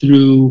do this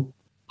through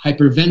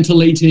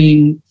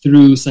hyperventilating,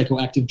 through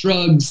psychoactive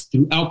drugs,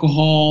 through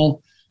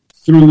alcohol,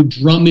 through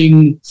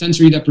drumming,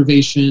 sensory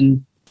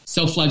deprivation,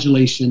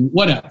 self-flagellation,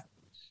 whatever.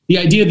 The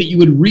idea that you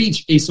would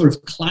reach a sort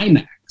of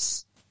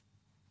climax,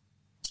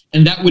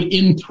 and that would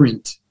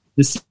imprint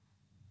the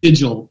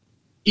sigil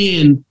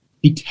in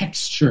the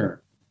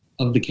texture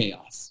of the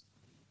chaos.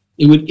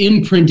 It would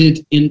imprint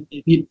it in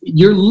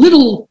your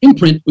little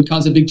imprint would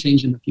cause a big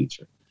change in the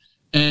future.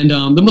 And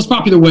the most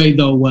popular way,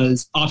 though,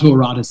 was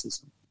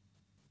autoeroticism.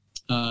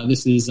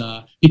 This is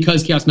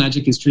because chaos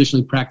magic is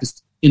traditionally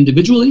practiced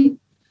individually.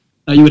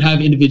 You would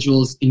have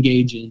individuals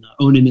engage in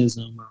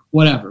onanism or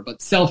whatever,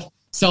 but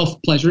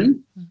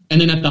self-pleasuring. And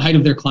then at the height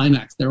of their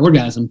climax, their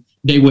orgasm,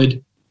 they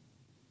would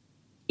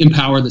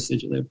empower the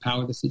sigil. They would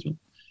power the sigil.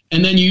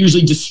 And then you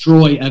usually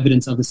destroy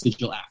evidence of the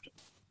sigil after.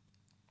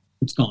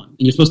 It's gone. And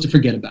you're supposed to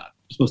forget about it.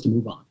 You're supposed to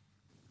move on.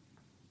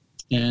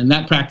 And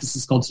that practice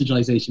is called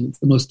sigilization. It's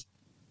the most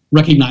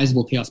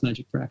recognizable chaos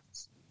magic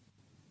practice.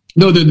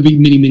 Though there would be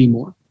many, many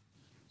more.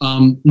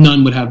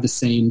 None would have the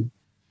same,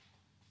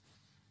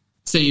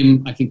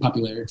 I think,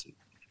 popularity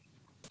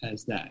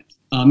as that.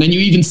 And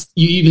you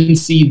even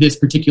see this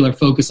particular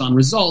focus on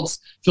results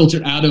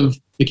filtered out of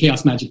the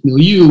chaos magic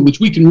milieu, which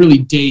we can really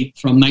date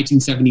from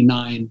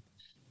 1979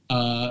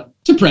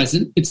 to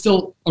present. It's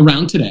still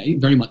around today,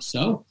 very much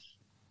so.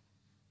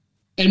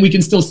 And we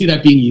can still see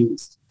that being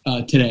used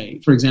today.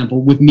 For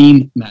example, with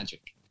meme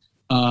magic,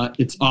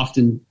 it's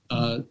often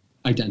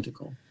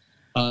identical.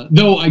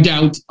 Though I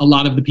doubt a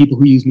lot of the people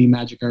who use meme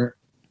magic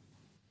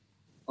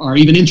are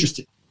even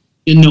interested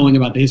in knowing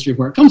about the history of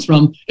where it comes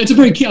from. It's a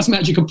very chaos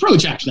magic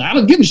approach, actually. I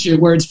don't give a shit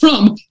where it's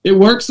from. It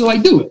works, so I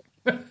do it.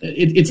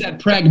 It's that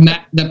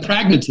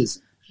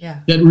pragmatism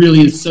that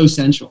really is so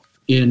central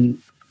in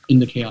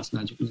the chaos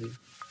magic movie.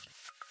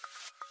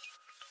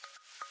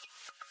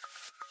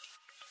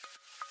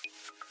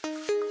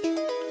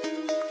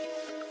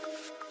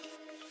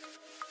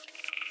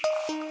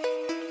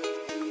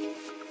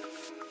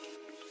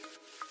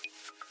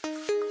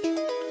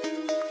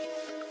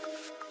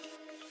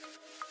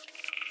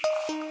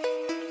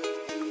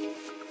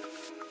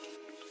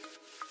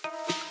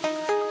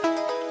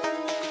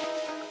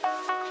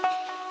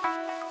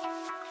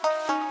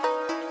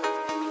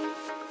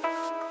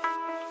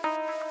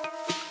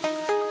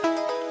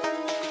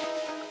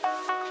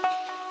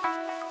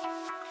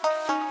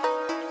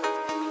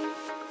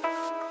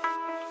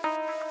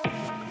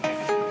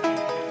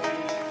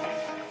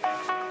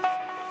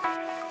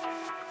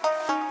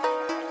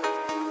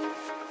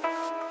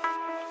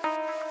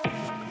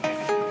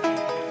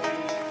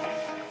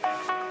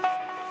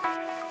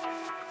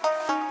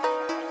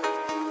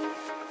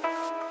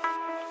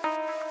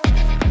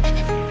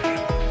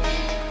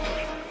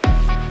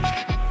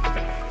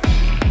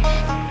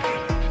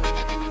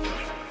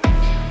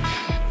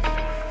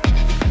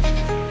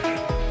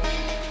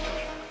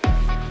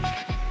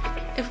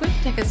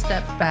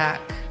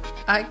 Back,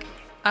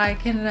 I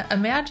can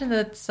imagine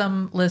that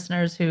some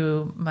listeners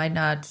who might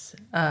not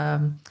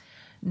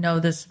know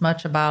this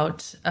much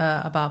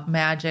about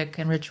magic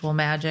and ritual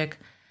magic,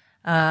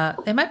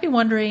 they might be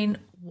wondering,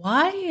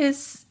 why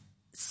is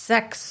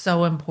sex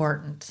so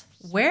important?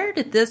 Where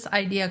did this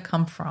idea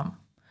come from?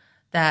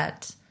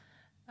 That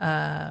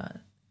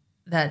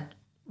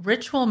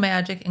ritual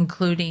magic,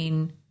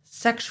 including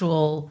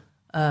sexual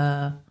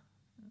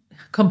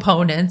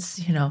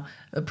components,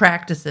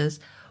 practices.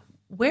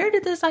 Where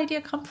did this idea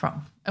come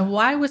from? And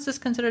why was this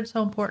considered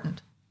so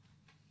important?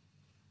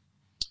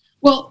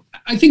 Well,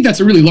 I think that's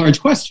a really large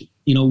question.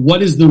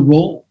 What is the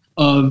role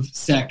of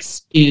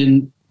sex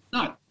in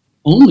not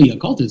only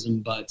occultism,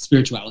 but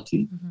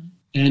spirituality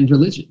and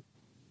religion?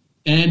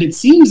 And it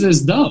seems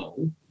as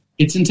though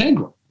it's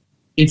integral.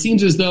 It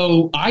seems as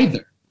though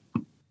either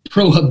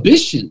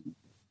prohibition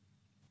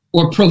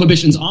or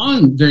prohibitions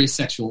on various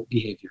sexual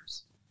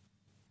behaviors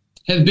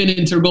have been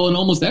integral in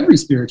almost every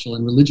spiritual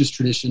and religious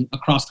tradition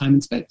across time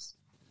and space.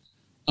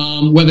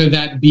 Whether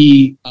that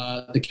be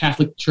the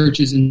Catholic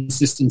Church's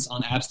insistence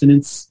on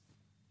abstinence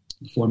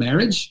before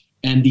marriage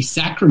and the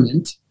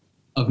sacrament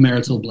of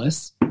marital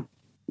bliss.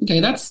 Okay,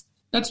 that's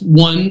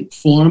one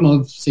form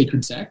of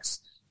sacred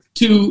sex.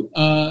 To,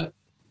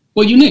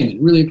 you name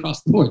it, really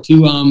across the board.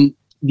 To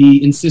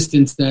the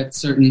insistence that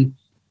certain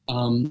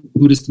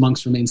Buddhist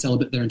monks remain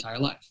celibate their entire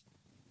life.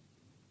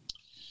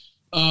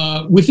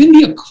 Within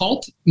the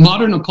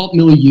modern occult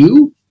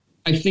milieu,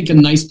 I think a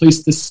nice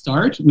place to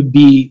start would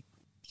be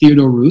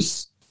Theodore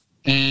Reuss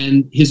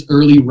and his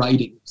early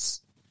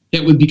writings.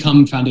 that would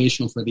become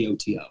foundational for the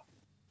OTO.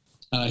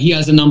 He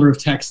has a number of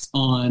texts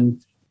on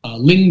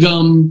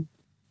lingam,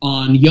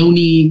 on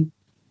yoni,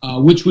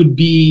 which would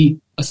be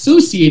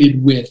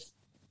associated with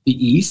the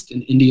East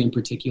and India in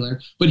particular.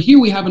 But here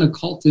we have an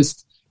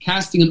occultist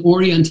casting an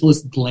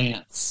Orientalist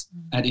glance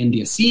at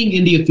India, seeing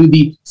India through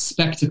the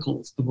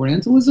spectacles of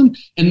Orientalism,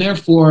 and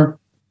therefore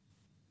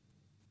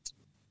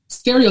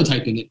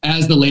stereotyping it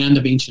as the land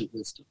of ancient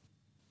wisdom.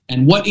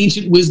 And what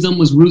ancient wisdom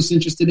was Rus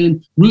interested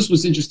in? Rus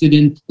was interested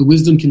in the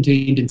wisdom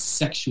contained in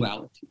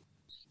sexuality.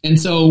 And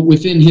so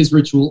within his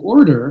ritual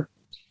order,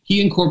 he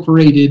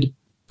incorporated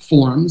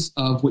forms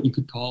of what you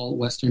could call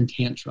Western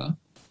Tantra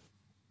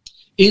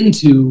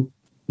into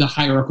the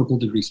hierarchical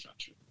degree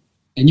structure.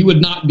 And you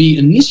would not be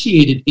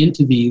initiated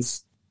into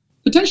these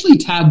potentially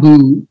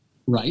taboo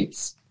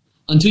rites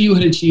until you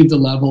had achieved a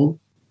level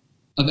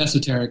of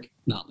esoteric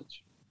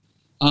knowledge.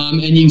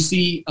 And you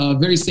see a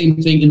very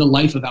same thing in the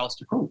life of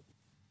Aleister Crowley.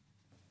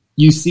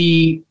 You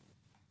see,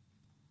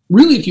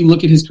 really, if you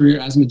look at his career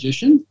as a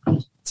magician,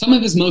 some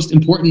of his most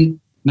important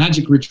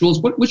magic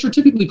rituals, which are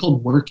typically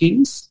called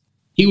workings,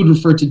 he would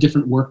refer to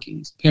different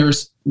workings,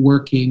 Paris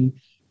working,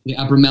 the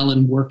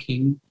Abramelin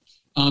working.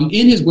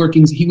 In his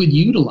workings, he would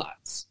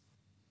utilize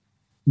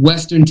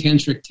Western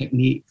tantric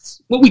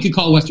techniques, what we could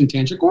call Western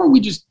tantric, or we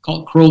just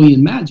call it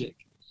Crowleyan magic,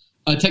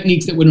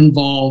 techniques that would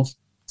involve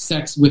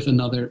sex with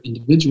another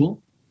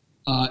individual.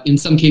 In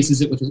some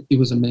cases, it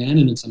was a man,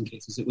 and in some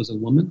cases, it was a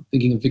woman.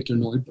 Thinking of Victor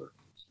Neubert,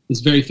 this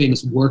very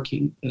famous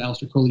working that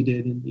Aleister Crowley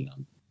did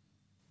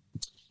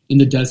in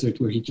the desert,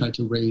 where he tried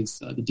to raise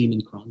the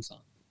demon Kronzon.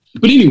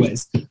 But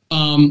anyways,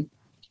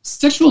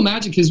 sexual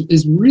magic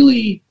has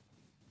really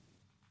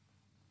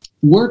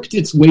worked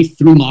its way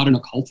through modern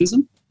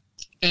occultism,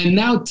 and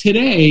now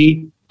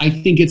today, I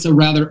think it's a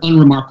rather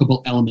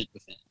unremarkable element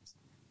within it.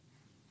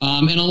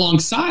 And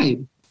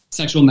alongside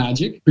sexual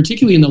magic,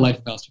 particularly in the life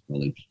of Aleister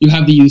Crowley, you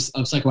have the use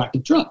of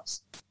psychoactive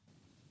drugs.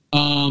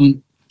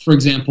 For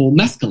example,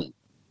 mescaline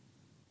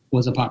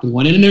was a popular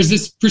one. And there's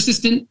this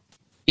persistent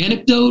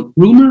anecdote,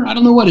 rumor, I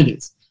don't know what it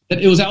is,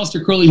 that it was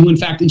Aleister Crowley who in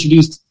fact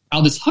introduced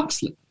Aldous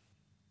Huxley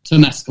to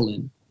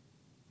mescaline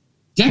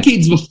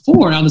decades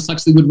before Aldous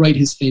Huxley would write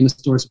his famous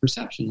Doors of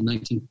Perception in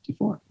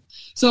 1954.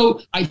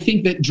 So I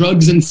think that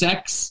drugs and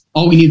sex,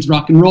 all we need is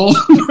rock and roll,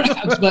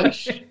 perhaps,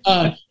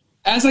 but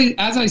as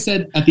I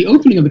said at the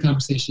opening of the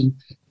conversation,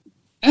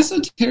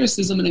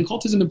 esotericism and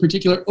occultism in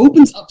particular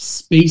opens up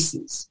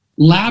spaces,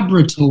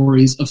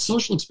 laboratories of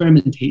social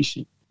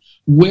experimentation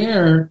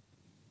where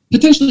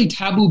potentially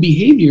taboo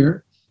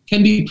behavior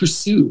can be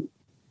pursued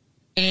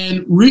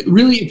and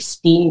really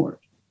explored.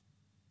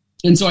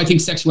 And so I think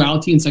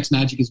sexuality and sex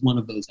magic is one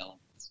of those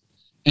elements.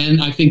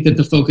 And I think that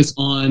the focus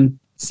on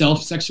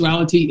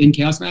self-sexuality in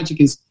chaos magic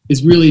is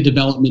really a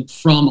development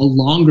from a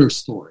longer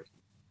story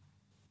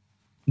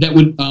that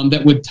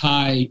would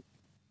tie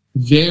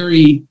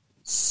very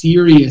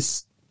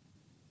serious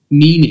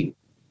meaning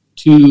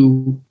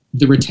to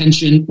the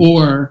retention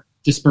or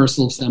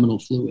dispersal of seminal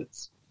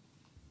fluids.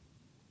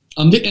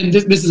 And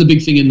this is a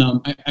big thing in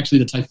actually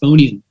the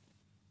Typhonian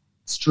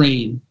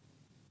strain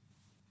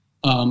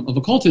of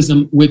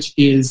occultism, which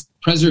is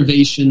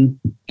preservation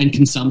and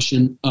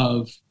consumption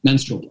of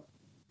menstrual blood.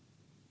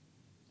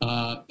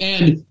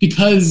 And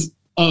because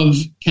of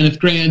Kenneth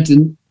Grant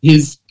and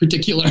his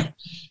particular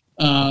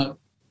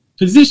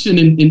position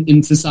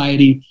in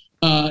society,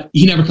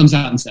 he never comes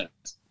out and says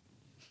it.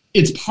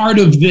 It's part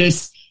of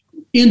this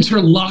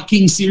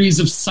interlocking series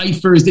of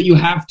ciphers that you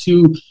have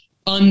to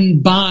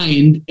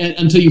unbind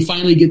until you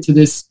finally get to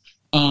this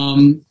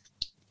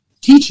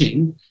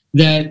teaching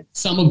that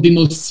some of the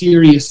most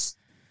serious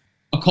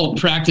occult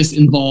practice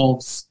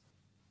involves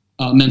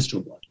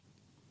menstrual blood.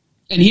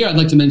 And here I'd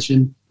like to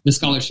mention the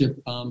scholarship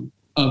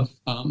of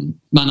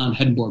Manon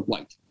Hedenborg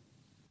White,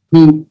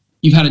 who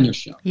you've had on your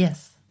show.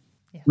 Yes.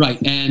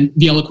 Right, and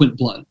The Eloquent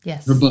Blood,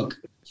 yes. Her book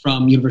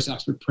from University of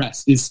Oxford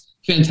Press, is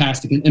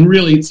fantastic and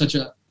really such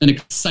an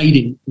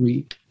exciting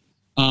read.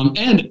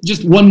 And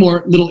just one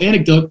more little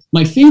anecdote,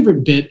 my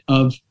favorite bit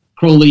of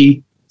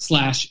Crowley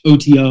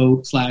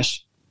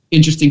 /OTO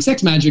 /interesting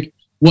sex magic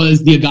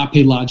was the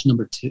Agape Lodge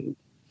number 2.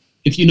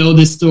 If you know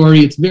this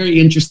story, it's very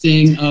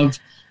interesting, of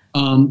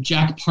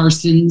Jack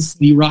Parsons,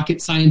 the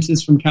rocket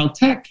scientist from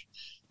Caltech,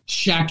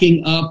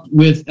 shacking up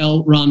with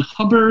L. Ron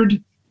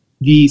Hubbard,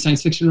 the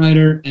science fiction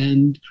writer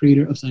and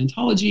creator of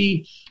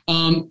Scientology,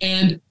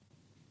 and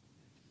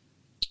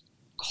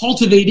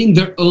cultivating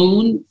their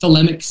own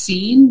thelemic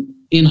scene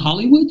in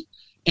Hollywood.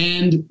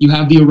 And you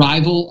have the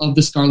arrival of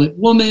the Scarlet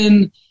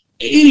Woman.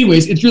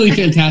 Anyways, it's really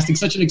fantastic.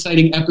 Such an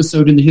exciting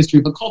episode in the history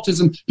of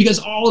occultism because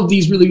all of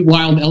these really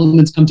wild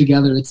elements come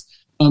together. It's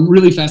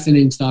really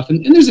fascinating stuff.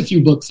 And there's a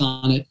few books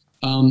on it.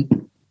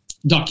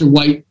 Dr.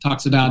 White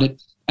talks about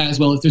it, as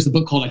well as there's a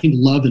book called, I think,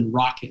 Love and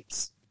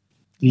Rockets,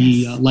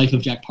 the life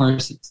of Jack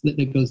Parsons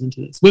that goes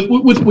into this,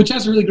 which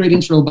has a really great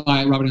intro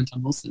by Robert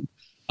Anton Wilson,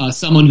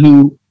 someone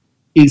who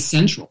is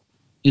central,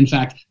 in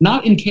fact,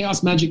 not in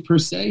chaos magic per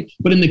se,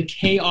 but in the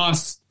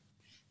chaos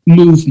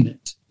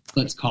movement,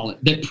 let's call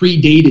it, that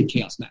predated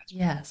chaos magic.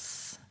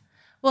 Yes.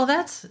 Well,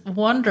 that's a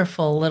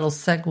wonderful little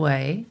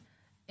segue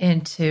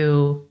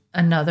into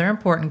another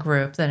important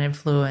group that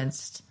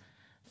influenced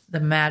the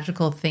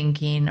magical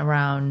thinking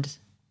around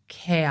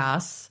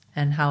chaos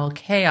and how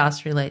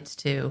chaos relates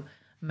to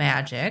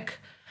magic,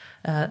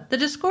 the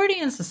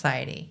Discordian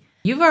Society.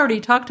 You've already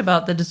talked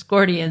about the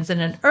Discordians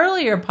in an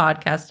earlier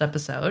podcast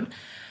episode,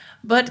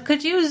 but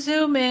could you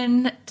zoom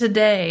in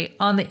today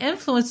on the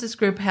influence this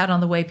group had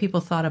on the way people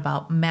thought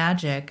about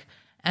magic,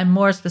 and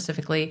more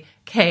specifically,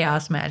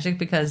 chaos magic,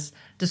 because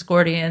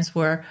Discordians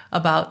were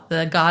about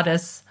the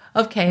goddess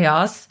of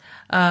chaos.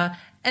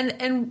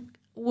 And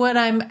what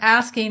I'm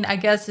asking, I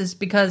guess, is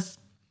because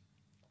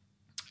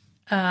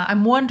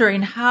I'm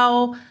wondering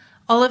how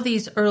all of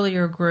these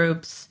earlier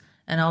groups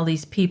and all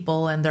these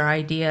people and their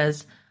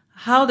ideas,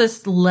 how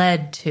this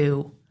led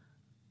to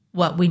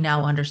what we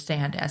now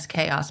understand as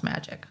chaos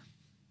magic.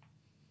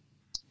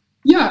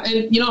 Yeah,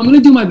 and I'm going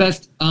to do my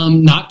best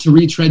not to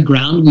retread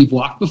ground we've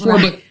walked before,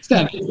 right. But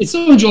Steph, it's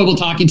so enjoyable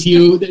talking to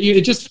you.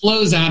 It just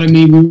flows out of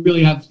me. We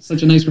really have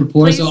such a nice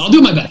rapport, Please, so I'll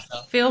do my best.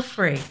 Feel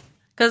free,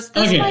 because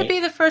this might be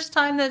the first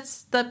time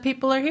that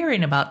people are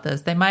hearing about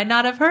this. They might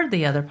not have heard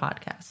the other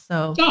podcast,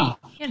 so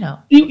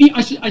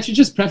I should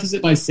just preface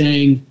it by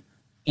saying,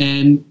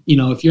 and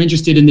if you're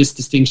interested in this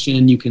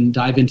distinction, you can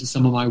dive into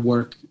some of my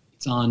work.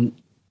 It's on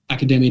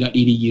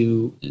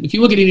academia.edu, and if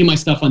you look at any of my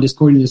stuff on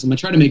Discordianism, I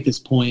try to make this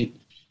point.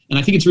 And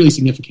I think it's a really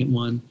significant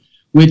one,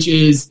 which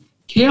is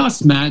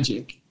chaos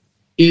magic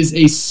is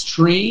a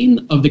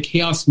strain of the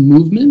chaos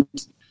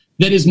movement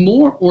that is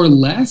more or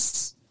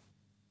less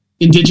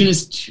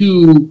indigenous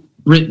to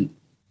Britain.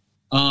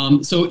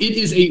 So it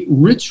is a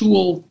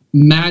ritual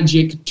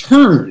magic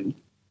turn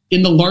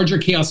in the larger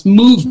chaos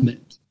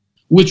movement,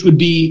 which would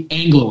be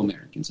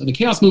Anglo-American. So the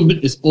chaos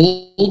movement is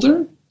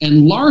older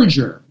and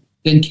larger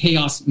than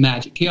chaos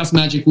magic. Chaos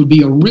magic would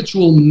be a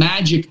ritual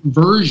magic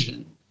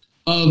version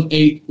of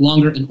a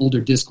longer and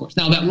older discourse.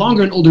 Now, that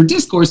longer and older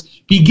discourse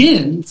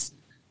begins,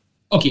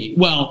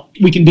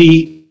 we can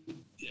be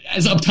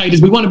as uptight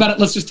as we want about it.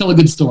 Let's just tell a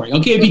good story.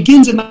 Okay, it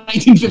begins in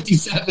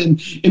 1957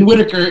 in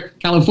Whitaker,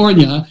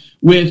 California,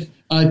 with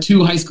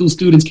two high school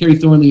students, Carrie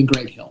Thornley and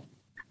Greg Hill,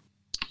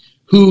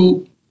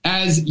 who,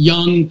 as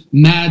young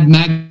Mad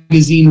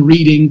Magazine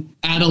reading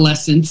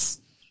adolescents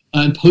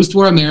in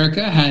post-war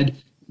America, had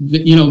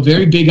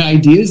very big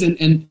ideas,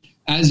 and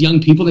as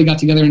young people, they got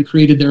together and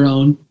created their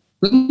own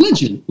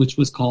religion, which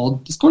was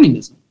called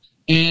Discordianism.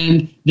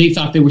 And they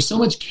thought there was so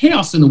much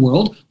chaos in the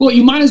world, well,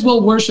 you might as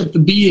well worship the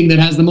being that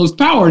has the most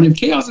power, and if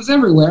chaos is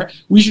everywhere,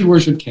 we should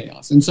worship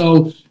chaos. And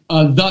so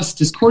thus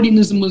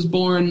Discordianism was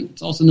born.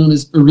 It's also known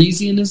as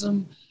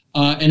Aresianism,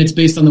 and it's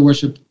based on the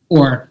worship,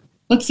 or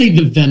let's say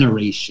the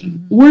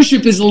veneration.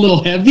 Worship is a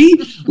little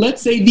heavy.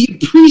 Let's say the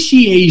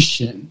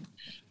appreciation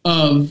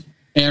of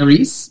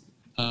Ares,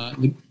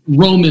 the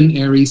Roman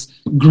Ares,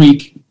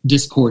 Greek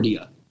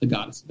Discordia, the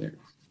goddess of Ares.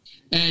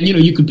 And,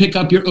 you can pick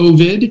up your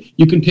Ovid,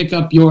 you can pick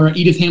up your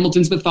Edith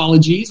Hamilton's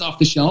mythologies off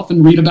the shelf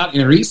and read about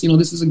Ares.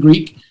 This is a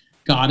Greek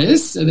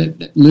goddess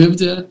that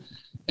lived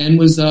and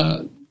was,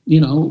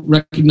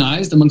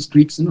 recognized amongst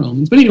Greeks and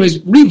Romans. But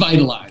anyways,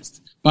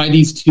 revitalized by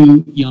these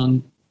two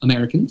young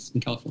Americans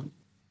in California.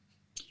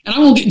 And I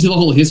won't get into the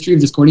whole history of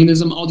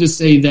Discordianism. I'll just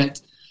say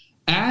that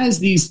as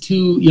these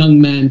two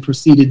young men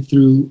proceeded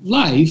through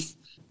life,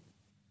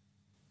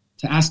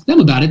 to ask them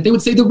about it, they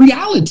would say the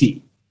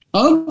reality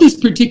of this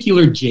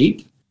particular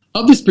jape,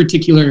 of this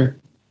particular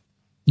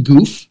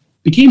goof,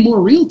 became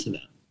more real to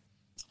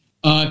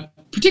them.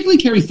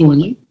 Particularly Carrie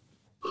Thornley,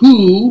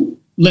 who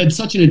led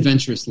such an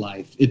adventurous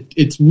life.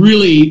 It's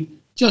really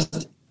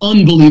just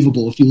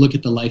unbelievable if you look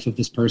at the life of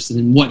this person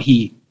and what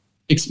he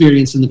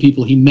experienced and the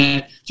people he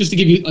met. Just to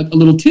give you a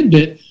little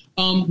tidbit,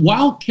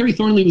 while Carrie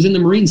Thornley was in the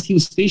Marines, he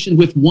was stationed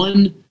with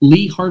one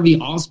Lee Harvey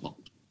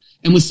Oswald,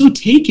 and was so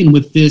taken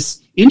with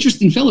this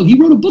interesting fellow, he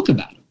wrote a book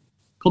about him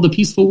called The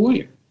Peaceful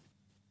Warrior.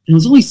 And it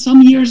was only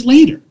some years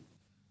later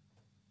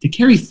that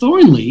Carrie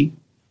Thornley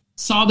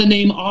saw the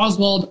name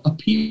Oswald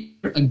appear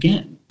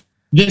again,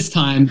 this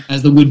time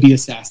as the would-be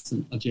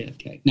assassin of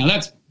JFK. Now,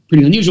 that's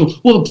pretty unusual.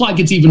 Well, the plot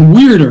gets even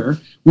weirder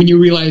when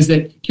you realize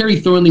that Carrie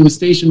Thornley was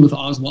stationed with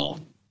Oswald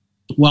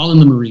while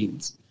in the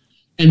Marines.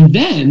 And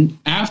then,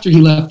 after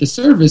he left the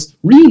service,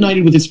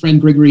 reunited with his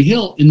friend Gregory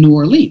Hill in New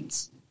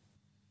Orleans,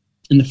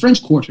 in the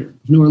French Quarter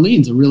of New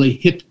Orleans, a really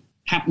hip,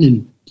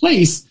 happening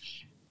place.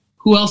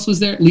 Who else was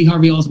there? Lee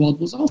Harvey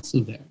Oswald was also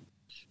there.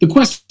 The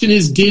question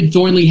is, did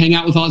Thornley hang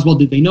out with Oswald?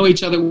 Did they know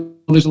each other? Well,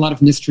 there's a lot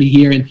of mystery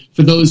here. And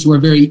for those who are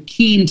very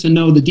keen to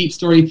know the deep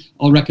story,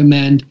 I'll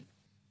recommend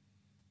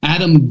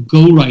Adam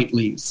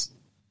Gorightly's.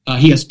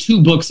 He has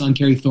two books on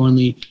Carrie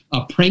Thornley.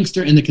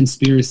 Prankster and the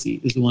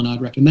Conspiracy is the one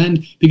I'd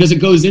recommend, because it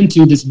goes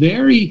into this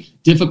very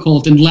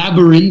difficult and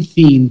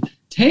labyrinthine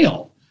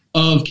tale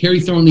of Carrie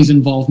Thornley's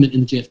involvement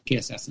in the JFK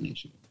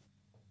assassination.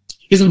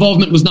 His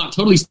involvement was not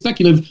totally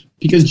speculative,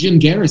 because Jim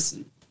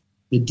Garrison,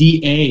 the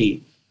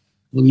DA,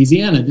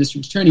 Louisiana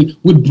District Attorney,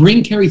 would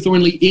bring Carrie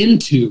Thornley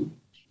into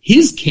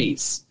his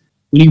case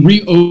when he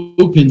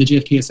reopened the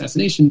JFK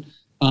assassination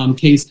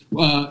case.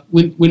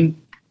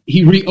 When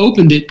he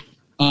reopened it,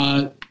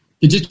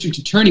 the district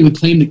attorney would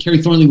claim that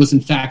Kerry Thornley was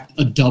in fact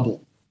a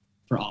double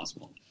for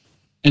Oswald,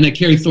 and that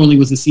Kerry Thornley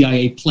was a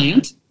CIA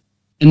plant,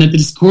 and that the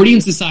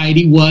Discordian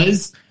Society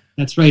was,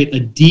 that's right, a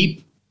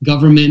deep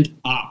government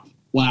op.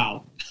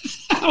 Wow.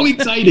 How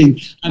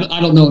exciting. I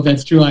don't know if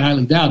that's true. I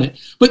highly doubt it.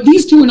 But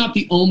these two are not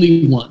the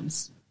only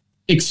ones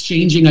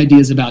exchanging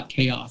ideas about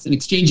chaos and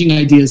exchanging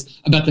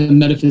ideas about the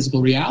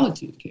metaphysical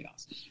reality of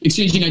chaos,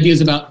 exchanging ideas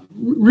about,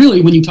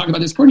 really, when you talk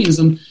about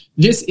Discordianism,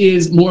 this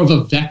is more of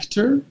a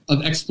vector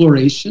of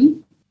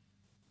exploration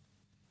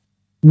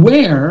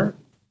where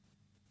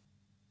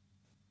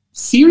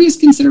serious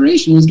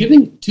consideration was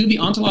given to the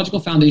ontological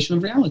foundation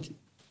of reality.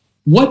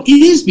 What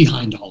is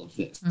behind all of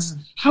this?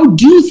 Mm-hmm. How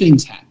do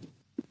things happen?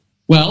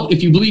 Well,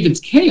 if you believe it's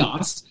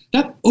chaos,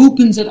 that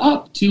opens it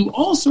up to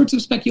all sorts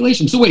of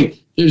speculation. So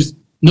wait, there's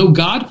no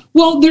God?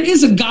 Well, there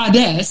is a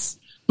goddess,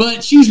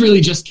 but she's really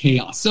just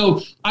chaos.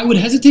 So I would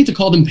hesitate to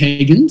call them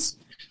pagans,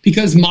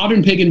 because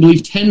modern pagan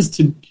belief tends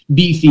to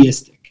be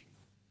theistic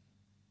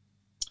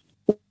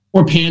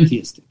or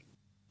pantheistic,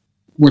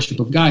 worship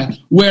of Gaia,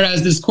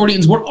 whereas the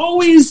Discordians were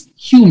always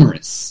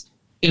humorous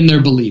in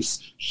their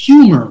beliefs.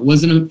 Humor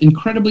was an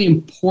incredibly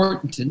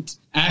important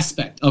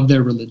aspect of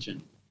their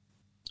religion.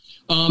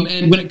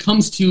 And when it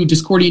comes to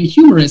Discordian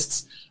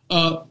humorists,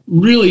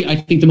 really, I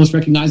think the most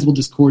recognizable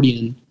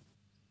Discordian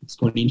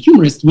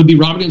humorists would be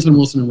Robert Anton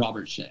Wilson and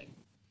Robert Shea.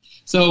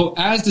 So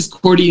as these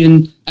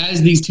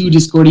two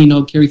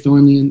Discordian, Kerry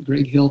Thornley and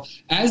Greg Hill,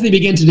 as they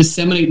began to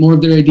disseminate more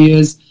of their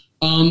ideas,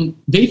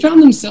 they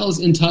found themselves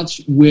in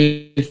touch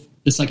with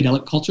the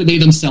psychedelic culture. They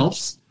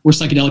themselves were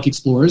psychedelic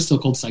explorers,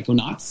 so-called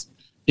psychonauts.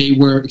 They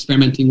were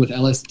experimenting with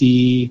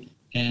LSD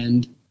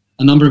and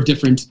a number of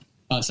different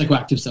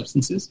psychoactive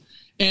substances.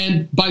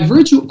 And by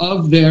virtue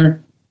of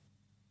their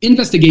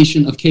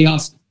investigation of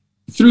chaos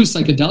through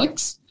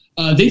psychedelics,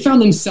 they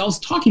found themselves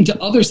talking to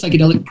other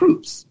psychedelic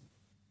groups.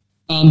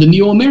 The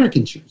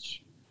Neo-American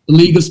Church, the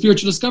League of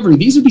Spiritual Discovery.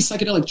 These would be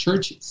psychedelic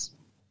churches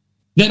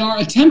that are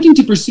attempting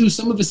to pursue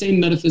some of the same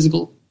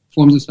metaphysical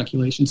forms of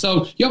speculation.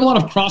 So you have a lot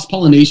of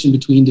cross-pollination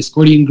between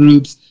Discordian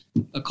groups,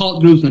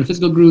 occult groups,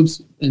 metaphysical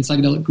groups, and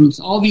psychedelic groups.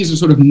 All these are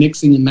sort of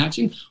mixing and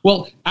matching.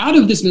 Well, out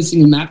of this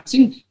mixing and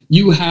matching,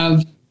 you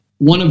have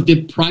one of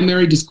the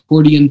primary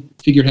Discordian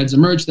figureheads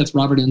emerge. That's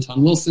Robert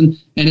Anton Wilson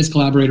and his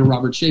collaborator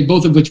Robert Shea,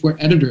 both of which were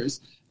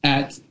editors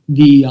at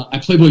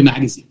at Playboy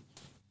magazine.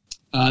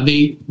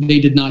 They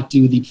did not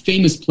do the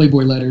famous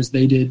Playboy letters.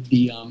 They did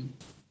the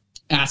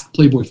Ask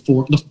Playboy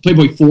the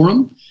Playboy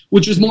Forum,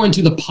 which was more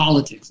into the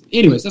politics.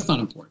 Anyways, that's not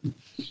important.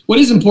 What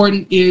is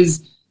important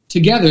is,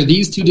 together,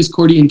 these two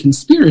Discordian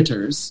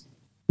conspirators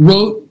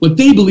wrote what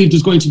they believed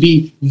was going to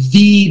be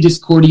the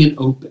Discordian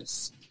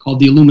opus, called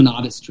the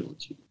Illuminatus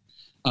Trilogy.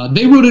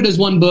 They wrote it as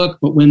one book,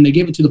 but when they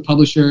gave it to the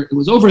publisher, it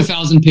was over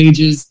 1,000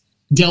 pages.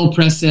 Dell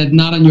Press said,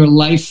 "Not on your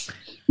life.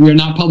 We are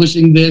not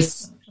publishing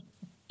this.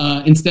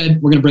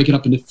 Instead, we're going to break it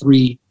up into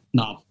 3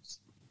 novels."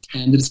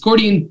 And the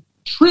Discordian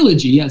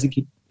Trilogy, as it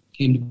came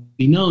to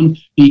be known,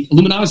 the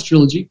Illuminatus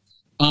Trilogy,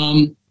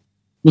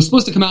 was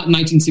supposed to come out in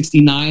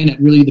 1969 at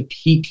really the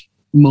peak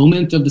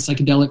moment of the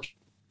psychedelic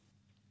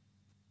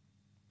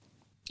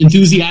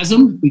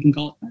enthusiasm, we can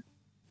call it that.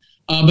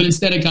 But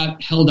instead it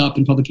got held up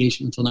in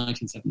publication until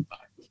 1975.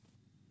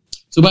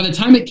 So by the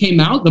time it came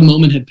out, the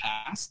moment had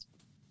passed.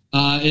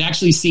 It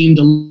actually seemed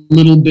a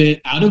little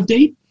bit out of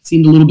date,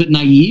 seemed a little bit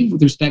naive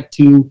with respect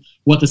to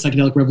what the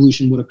psychedelic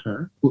revolution would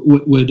occur,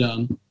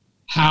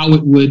 how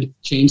it would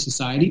change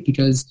society,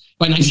 because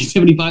by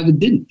 1975 it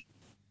didn't.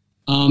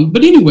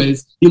 But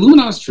anyways, the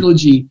Illuminatus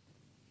Trilogy,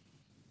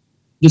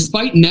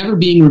 despite never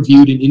being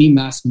reviewed in any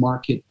mass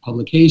market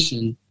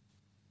publication,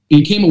 it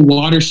became a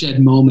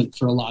watershed moment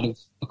for a lot of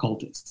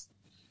occultists.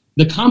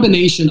 The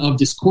combination of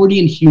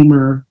Discordian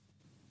humor,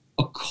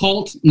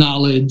 occult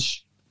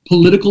knowledge,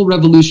 political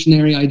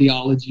revolutionary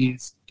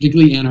ideologies,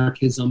 particularly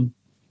anarchism,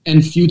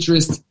 and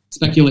futurist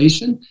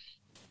speculation.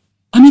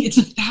 I mean, it's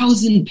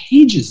 1,000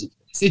 pages of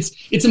this.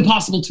 It's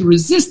impossible to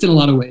resist in a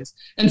lot of ways.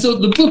 And so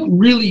the book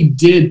really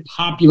did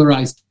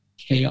popularize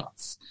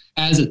chaos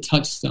as a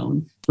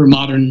touchstone for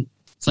modern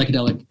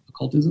psychedelic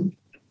occultism.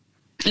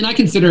 And I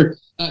consider,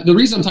 the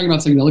reason I'm talking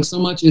about psychedelics so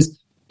much is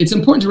it's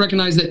important to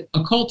recognize that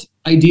occult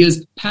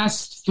ideas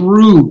pass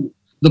through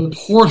the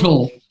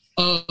portal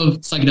of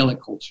psychedelic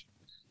culture.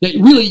 That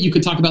really you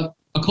could talk about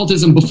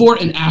occultism before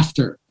and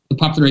after the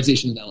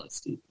popularization of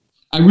LSD.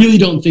 I really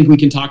don't think we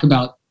can talk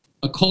about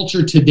a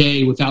culture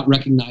today without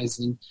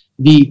recognizing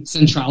the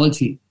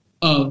centrality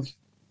of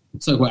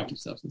psychoactive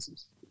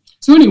substances.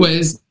 So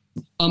anyways,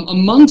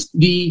 amongst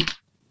the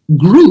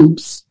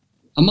groups,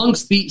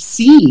 amongst the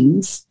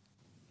scenes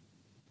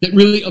that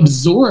really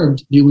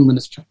absorbed the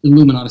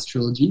Illuminatus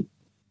Trilogy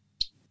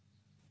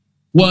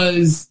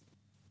was,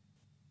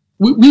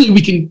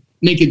 we can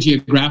make it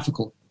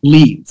geographical,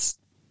 Leeds,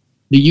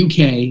 the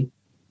UK,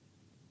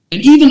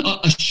 and even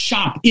a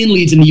shop in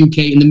Leeds in the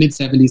UK in the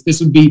mid-70s. This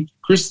would be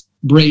Chris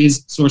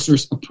Bray's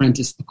Sorcerer's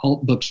Apprentice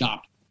occult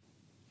bookshop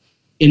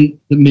in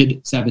the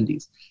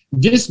mid-70s.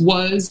 This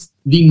was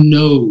the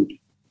node.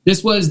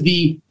 This was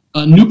the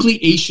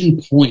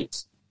nucleation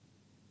point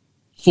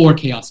for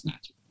chaos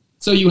magic.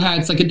 So you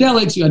had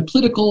psychedelics, you had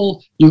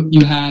political,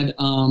 you had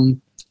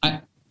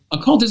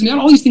occultism, you had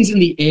all these things in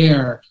the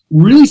air,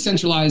 really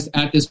centralized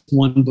at this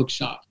one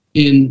bookshop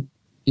in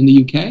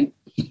the UK.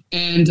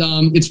 And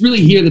it's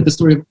really here that the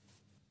story of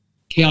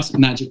chaos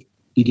magic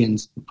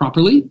begins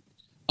properly,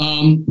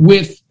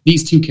 with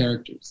these two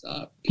characters,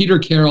 Peter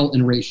Carroll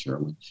and Ray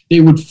Sherwin. They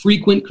would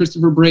frequent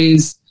Christopher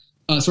Bray's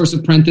Sorcerer's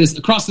Apprentice.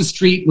 Across the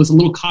street was a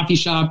little coffee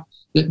shop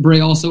that Bray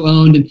also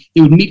owned, and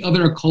they would meet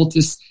other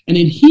occultists. And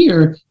in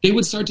here, they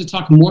would start to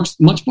talk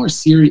much more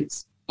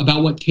serious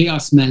about what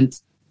chaos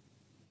meant,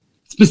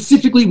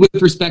 specifically with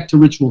respect to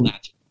ritual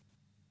magic.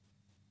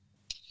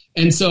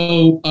 And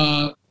so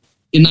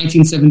in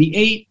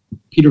 1978,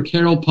 Peter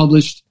Carroll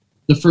published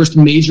the first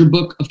major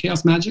book of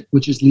chaos magic,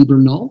 which is Liber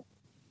Null.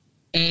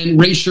 And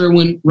Ray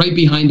Sherwin, right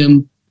behind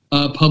him,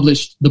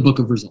 published the Book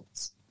of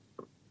Results.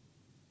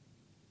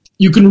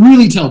 You can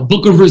really tell,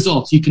 Book of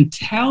Results, you can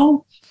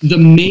tell the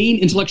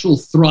main intellectual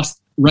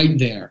thrust right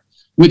there,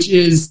 which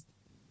is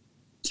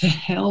to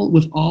hell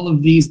with all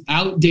of these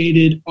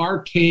outdated,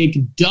 archaic,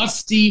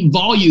 dusty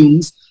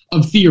volumes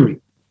of theory.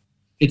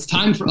 It's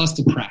time for us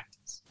to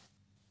practice.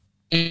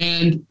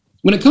 And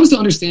when it comes to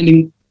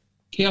understanding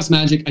chaos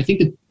magic, I think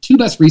the two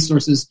best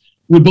resources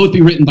would both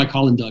be written by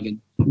Colin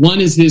Duggan. One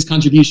is his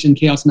contribution,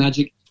 Chaos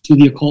Magic to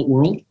the Occult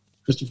World,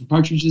 Christopher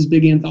Partridge's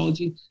big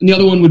anthology. And the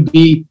other one would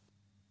be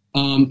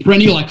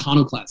Perennial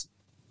Iconoclasm,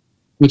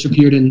 which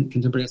appeared in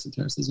Contemporary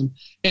Esotericism.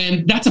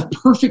 And that's a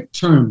perfect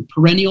term,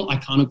 perennial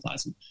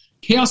iconoclasm.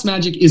 Chaos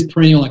magic is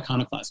perennial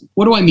iconoclasm.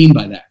 What do I mean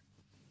by that?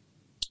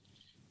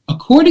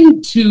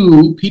 According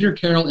to Peter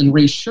Carroll and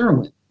Ray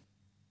Sherwin,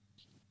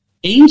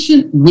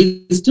 ancient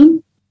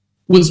wisdom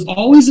was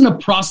always in a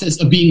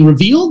process of being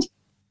revealed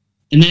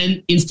and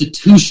then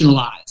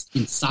institutionalized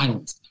and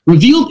silenced.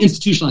 Revealed,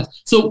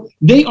 institutionalized. So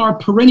they are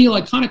perennial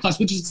iconoclasts,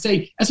 which is to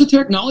say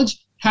esoteric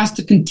knowledge has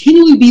to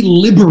continually be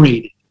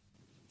liberated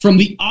from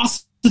the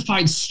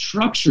ossified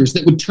structures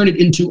that would turn it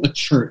into a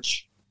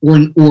church or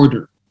an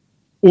order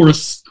or a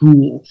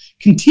school.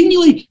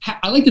 Continually,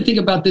 I like to think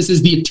about this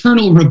as the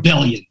eternal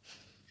rebellion.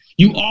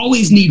 You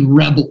always need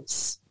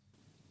rebels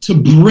to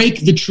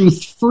break the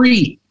truth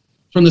free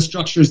from the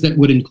structures that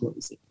would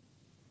enclose it.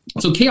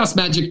 So chaos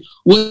magic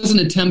was an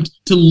attempt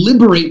to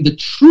liberate the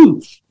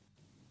truth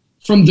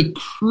from the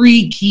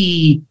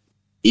creaky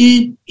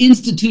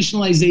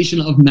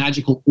institutionalization of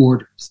magical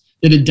orders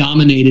that had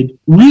dominated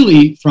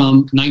really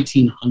from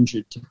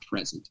 1900 to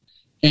present.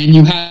 And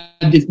you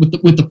had this,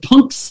 with the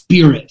punk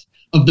spirit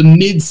of the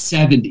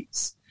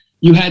mid-70s,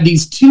 you had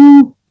these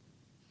two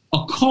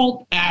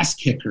occult ass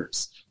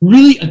kickers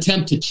really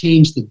attempt to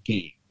change the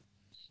game.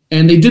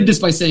 And they did this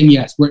by saying,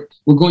 yes, we're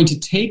going to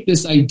take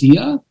this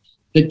idea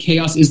that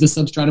chaos is the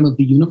substratum of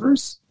the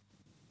universe,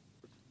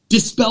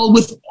 dispel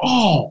with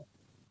all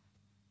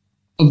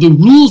of the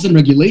rules and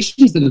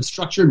regulations that have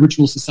structured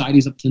ritual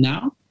societies up to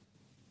now,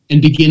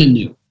 and begin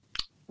anew.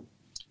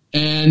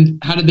 And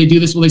how did they do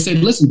this? Well, they said,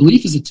 listen,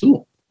 belief is a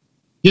tool.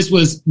 This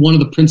was one of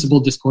the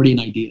principal Discordian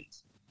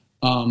ideas,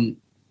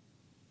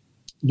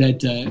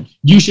 that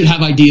you should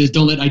have ideas,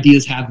 don't let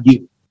ideas have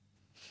you.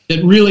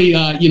 That really,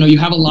 you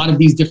have a lot of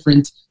these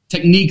different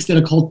techniques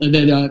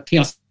that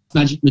chaos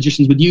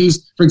magicians would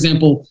use. For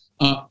example,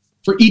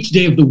 for each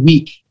day of the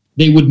week,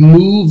 they would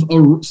move,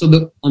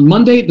 on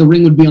Monday, the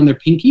ring would be on their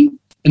pinky,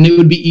 and they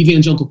would be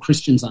evangelical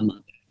Christians on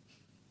Monday.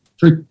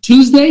 For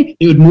Tuesday,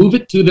 they would move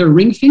it to their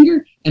ring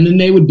finger, and then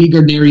they would be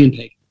Gardnerian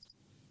pagans.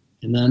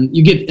 And then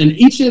and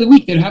each day of the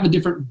week, they'd have a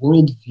different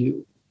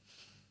worldview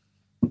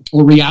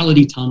or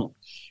reality tunnel.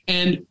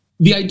 And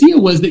the idea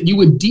was that you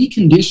would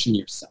decondition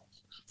yourself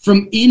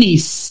from any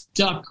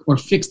stuck or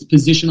fixed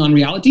position on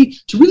reality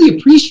to really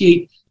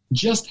appreciate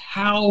just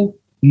how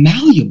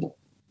malleable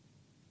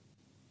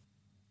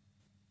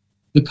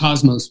the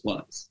cosmos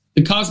was.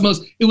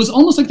 It was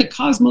almost like the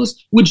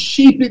cosmos would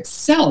shape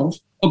itself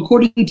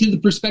according to the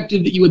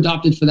perspective that you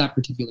adopted for that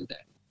particular day.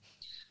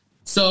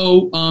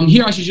 So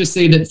here I should just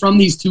say that from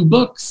these two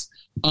books,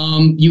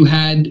 you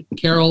had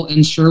Carroll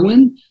and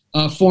Sherwin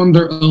form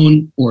their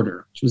own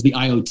order, which was the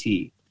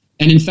IoT.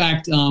 And in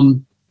fact,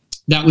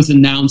 that was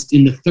announced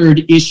in the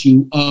third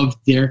issue of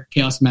their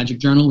Chaos Magic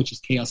Journal, which is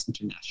Chaos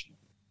International.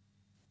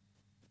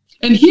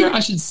 And here I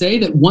should say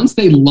that once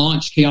they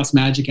launch Chaos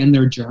Magic and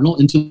their journal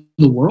into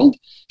the world,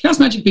 Chaos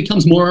Magic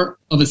becomes more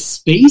of a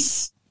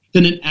space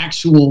than an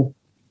actual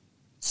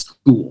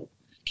school.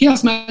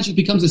 Chaos Magic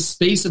becomes a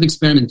space of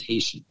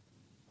experimentation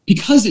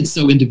because it's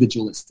so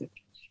individualistic.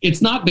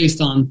 It's not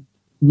based on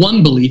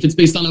one belief, it's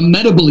based on a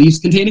meta-beliefs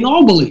containing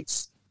all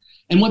beliefs.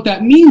 And what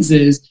that means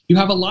is you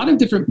have a lot of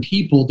different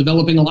people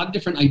developing a lot of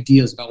different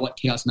ideas about what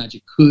chaos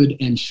magic could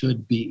and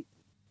should be.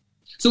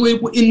 So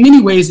in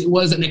many ways, it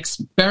was an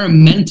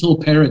experimental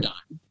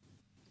paradigm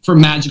for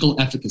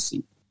magical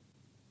efficacy.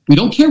 We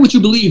don't care what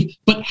you believe,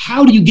 but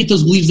how do you get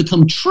those beliefs to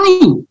come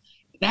true?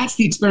 That's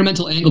the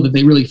experimental angle that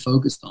they really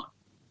focused on.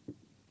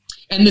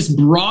 And this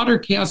broader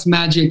chaos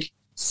magic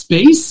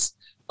space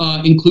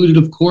included,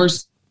 of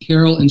course,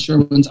 Carroll and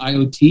Sherwin's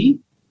IoT,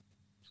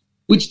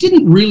 which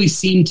didn't really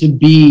seem to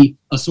be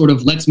a sort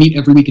of let's meet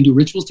every week and do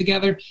rituals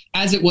together,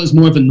 as it was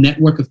more of a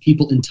network of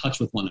people in touch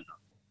with one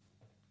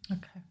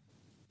another. Okay.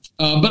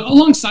 But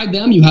alongside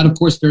them, you had, of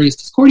course, various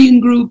Discordian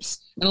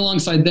groups, and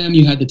alongside them,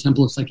 you had the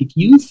Temple of Psychic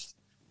Youth,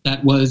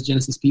 that was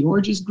Genesis P.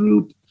 Orge's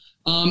group,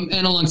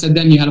 and alongside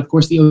them, you had, of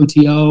course, the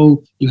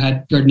OTO, you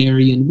had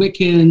Gardnerian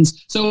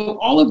Wiccans. So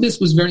all of this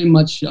was very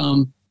much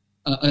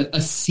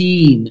a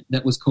scene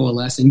that was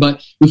coalescing.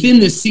 But within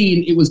this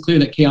scene, it was clear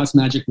that chaos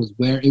magic was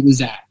where it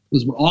was at. It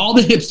was where all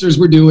the hipsters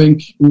were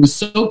doing. It was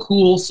so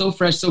cool, so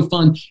fresh, so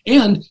fun,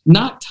 and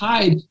not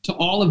tied to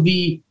all of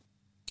the,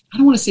 I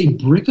don't want to say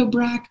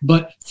bric-a-brac,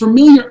 but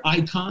familiar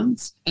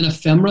icons and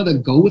ephemera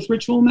that go with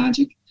ritual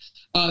magic.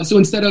 So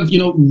instead of,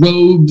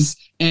 robes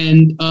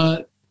and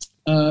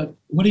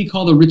what do you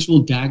call the ritual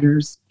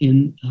daggers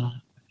in?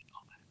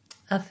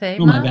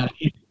 Athema? Oh my God!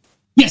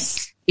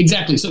 Yes,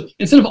 exactly. So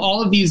instead of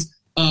all of these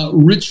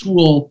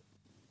ritual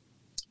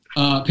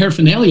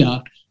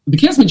paraphernalia, the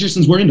chaos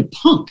magicians were into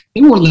punk. They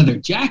wore leather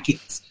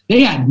jackets.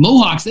 They had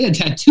mohawks. They had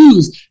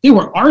tattoos. They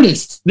were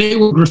artists. They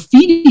were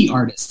graffiti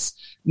artists.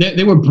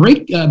 They were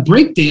break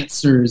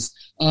dancers.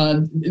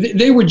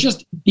 They were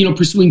just,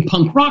 pursuing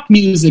punk rock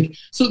music.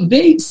 So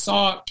they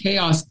saw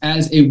chaos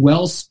as a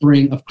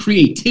wellspring of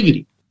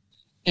creativity,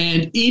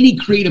 and any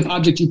creative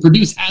object you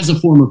produce as a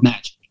form of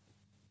magic.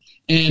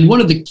 And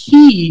one of the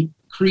key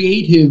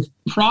creative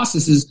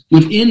processes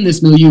within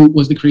this milieu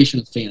was the creation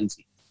of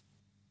fanzine.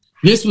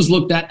 This was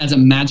looked at as a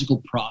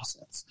magical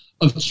process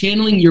of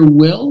channeling your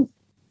will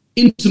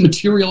into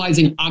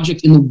materializing an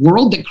object in the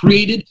world that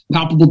created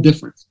palpable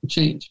difference,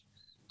 change.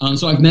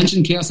 So I've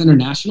mentioned Chaos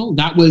International.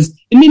 That was,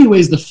 in many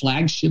ways, the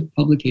flagship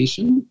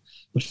publication,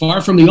 but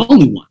far from the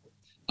only one.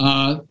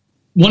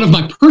 One of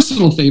my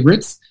personal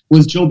favorites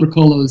was Joe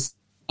Bricolo's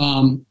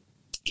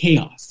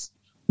Chaos,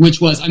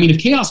 which was, if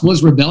Chaos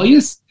was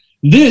rebellious,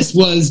 this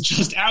was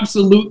just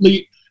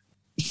absolutely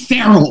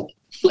feral.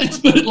 Let's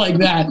put it like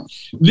that.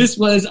 This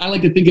was, I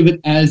like to think of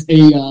it as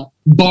a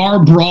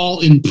bar brawl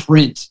in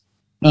print.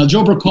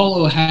 Joe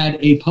Bricolo had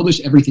a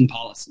publish everything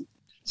policy.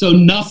 So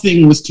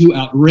nothing was too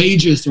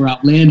outrageous or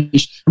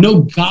outlandish.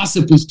 No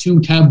gossip was too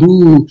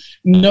taboo.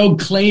 No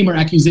claim or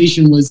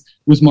accusation was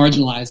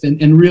marginalized.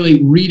 And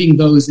really reading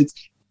those, it's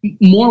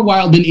more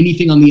wild than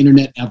anything on the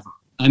internet ever.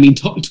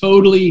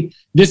 Totally,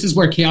 this is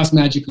where chaos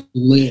magic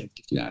lived,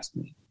 if you ask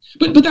me.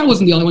 But that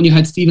wasn't the only one. You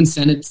had Stephen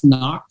Sennett's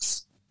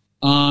Nox,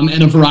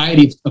 and a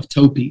variety of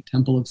Topi,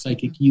 Temple of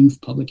Psychic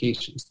Youth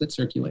publications that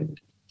circulated.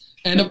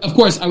 And of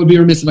course, I would be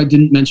remiss if I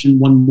didn't mention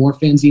one more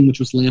fanzine, which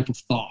was Lamp of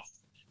Thoth,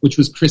 which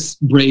was Chris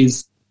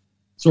Bray's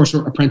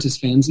Sorcerer Apprentice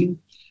fanzine.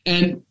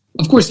 And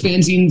of course,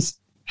 fanzines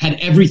had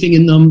everything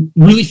in them,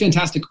 really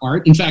fantastic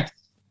art. In fact,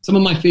 some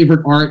of my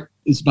favorite art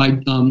is by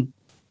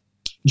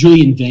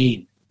Julian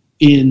Vane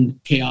in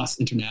Chaos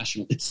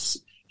International.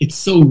 It's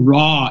so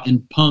raw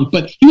and punk,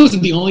 but he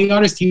wasn't the only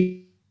artist.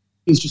 He's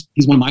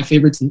one of my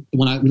favorites and the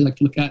one I really like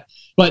to look at.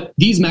 But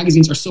these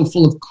magazines are so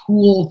full of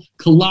cool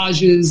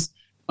collages,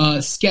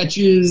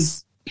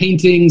 sketches,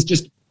 paintings.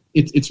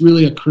 It's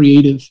really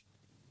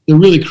they're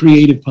really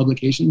creative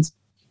publications,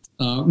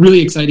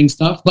 really exciting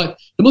stuff. But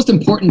the most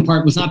important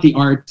part was not the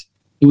art.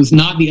 It was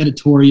not the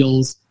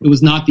editorials. It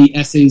was not the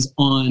essays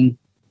on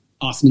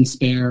Osman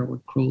Spare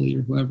or Crowley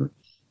or whoever.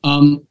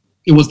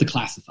 It was the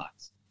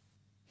classifieds.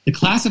 The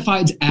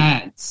classifieds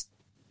ads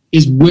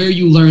is where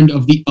you learned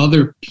of the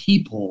other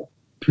people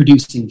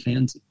producing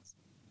fanzines.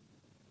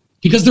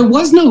 Because there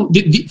was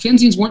the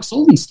fanzines weren't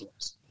sold in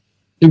stores.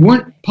 They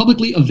weren't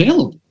publicly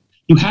available.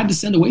 You had to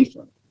send away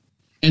from it.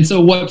 And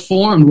so what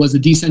formed was a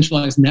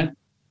decentralized net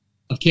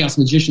of chaos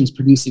magicians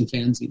producing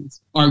fanzines,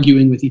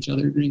 arguing with each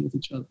other, agreeing with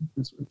each other,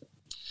 that sort of thing.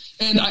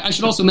 And I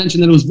should also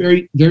mention that it was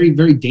very, very,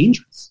 very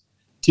dangerous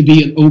to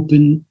be an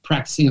open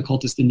practicing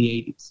occultist in the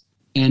 80s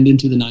and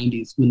into the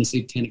 90s when the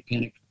Satanic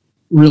Panic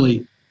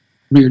really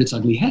reared its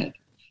ugly head.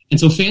 And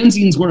so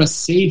fanzines were a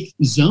safe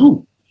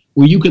zone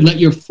where you could let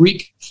your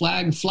freak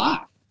flag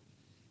fly.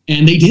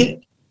 And they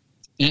did.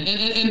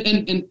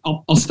 And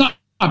I'll stop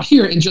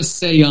here and just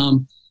say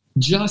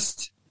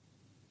just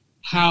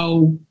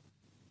how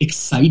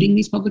exciting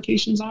these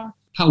publications are,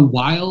 how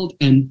wild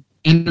and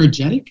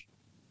energetic,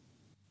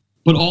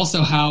 but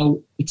also how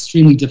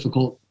extremely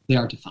difficult they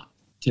are to find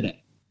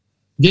today.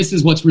 This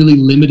is what's really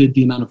limited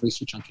the amount of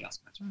research on chaos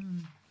magic.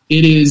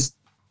 It is,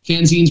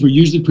 fanzines were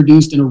usually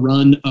produced in a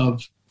run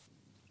of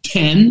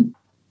 10,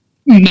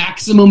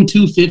 maximum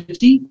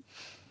 250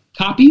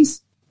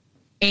 copies,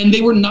 and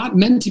they were not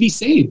meant to be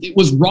saved. It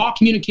was raw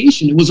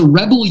communication. It was a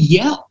rebel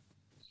yell.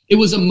 It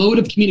was a mode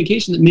of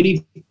communication that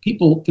many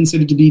people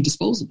considered to be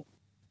disposable.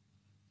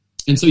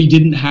 And so you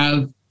didn't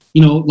have,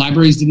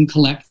 libraries didn't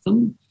collect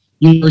them.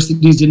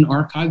 Universities didn't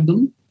archive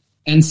them.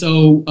 And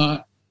so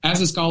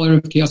as a scholar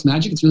of chaos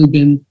magic, it's really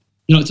been,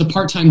 it's a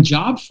part-time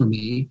job for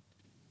me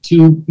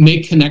to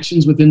make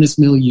connections within this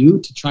milieu,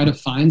 to try to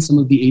find some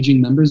of the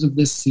aging members of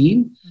this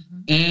scene,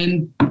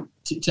 and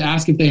to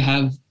ask if they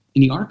have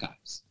any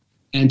archives,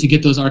 and to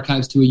get those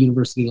archives to a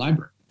university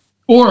library,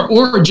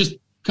 or just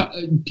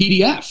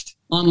PDF'd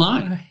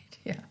online. Right,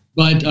 yeah.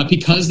 But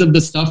because of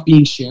the stuff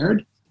being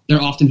shared,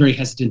 they're often very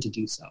hesitant to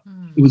do so.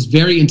 It was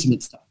very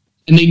intimate stuff.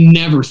 And they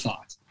never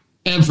thought,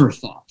 ever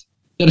thought,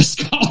 that a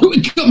scholar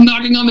would come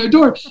knocking on their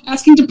door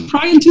asking to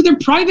pry into their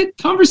private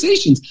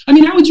conversations. I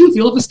mean, how would you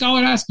feel if a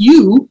scholar asked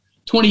you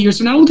 20 years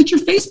from now to look at your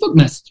Facebook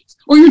messages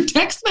or your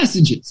text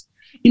messages?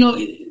 You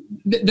know,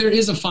 there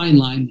is a fine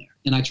line there,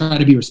 and I try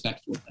to be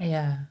respectful of that.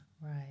 Yeah,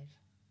 right.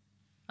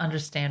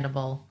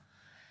 Understandable.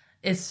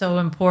 It's so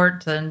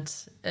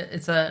important.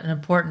 It's an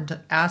important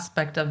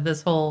aspect of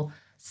this whole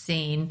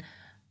scene.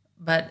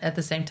 But at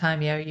the same time,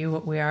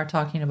 we are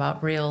talking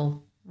about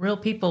real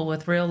people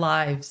with real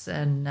lives.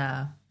 And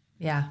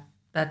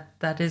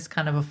that is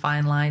kind of a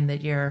fine line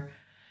that you're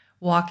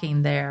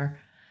walking there.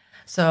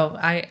 So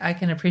I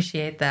can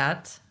appreciate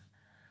that.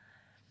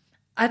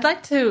 I'd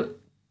like to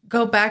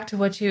go back to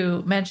what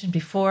you mentioned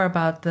before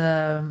about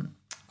the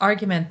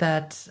argument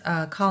that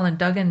Colin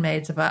Duggan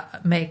makes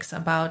about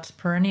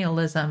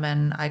perennialism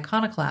and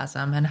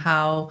iconoclasm, and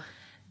how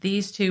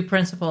these two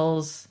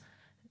principles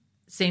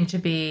seem to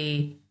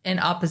be in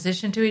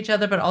opposition to each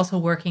other, but also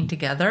working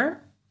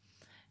together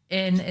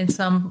in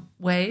some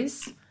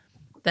ways.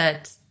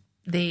 That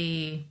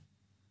the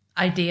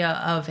idea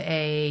of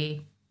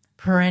a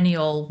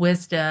perennial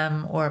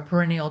wisdom or a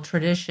perennial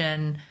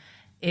tradition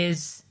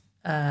is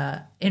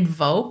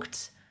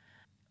invoked,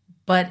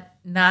 but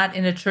not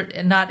in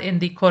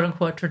the quote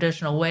unquote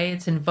traditional way.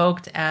 It's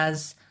invoked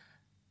as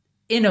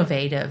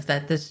innovative,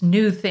 that this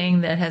new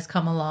thing that has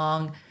come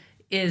along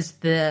is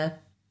the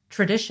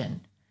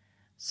tradition.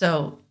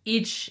 So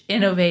each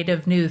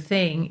innovative new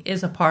thing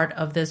is a part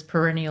of this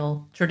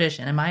perennial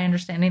tradition. Am I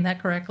understanding that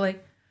correctly?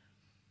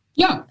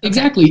 Yeah,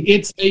 exactly.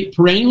 It's a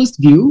perennialist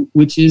view,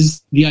 which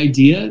is the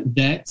idea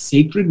that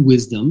sacred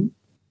wisdom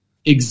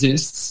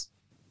exists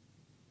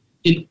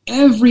in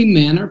every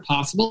manner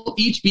possible,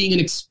 each being an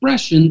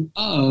expression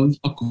of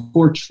a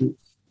core truth.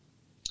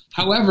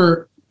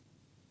 However,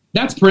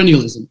 that's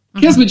perennialism.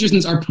 Chaos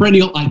magicians are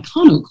perennial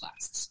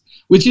iconoclasts,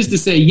 which is to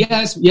say,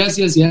 yes,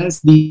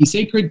 the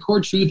sacred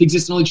core truth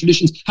exists in all the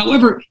traditions.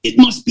 However, it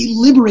must be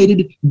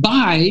liberated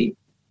by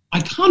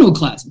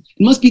iconoclasm.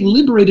 It must be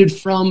liberated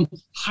from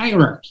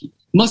hierarchy.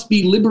 It must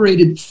be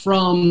liberated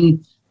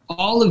from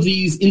all of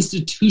these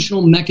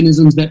institutional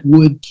mechanisms that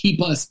would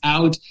keep us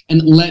out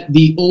and let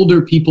the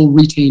older people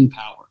retain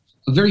power.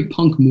 A very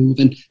punk move.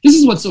 And this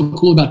is what's so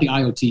cool about the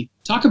IoT.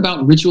 Talk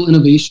about ritual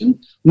innovation.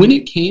 When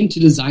it came to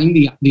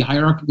designing the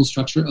hierarchical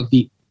structure of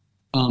the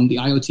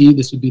IoT,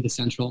 this would be the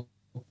central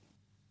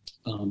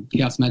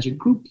chaos magic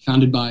group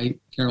founded by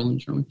Carolyn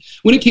Sherman.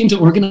 When it came to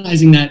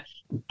organizing that,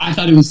 I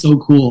thought it was so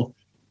cool.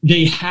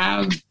 They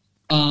have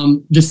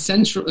the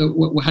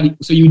central,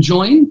 so you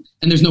join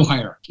and there's no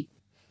hierarchy,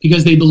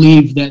 because they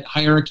believe that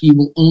hierarchy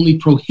will only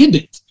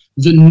prohibit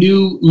the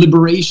new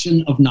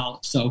liberation of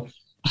knowledge. So,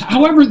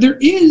 however, there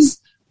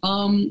is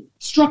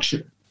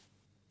structure.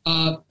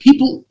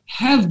 People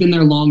have been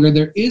there longer.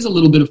 There is a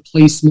little bit of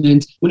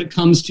placement when it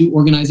comes to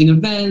organizing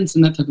events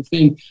and that type of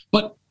thing.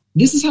 But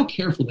this is how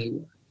careful they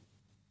were.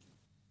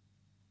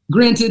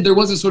 Granted, there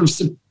was a sort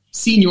of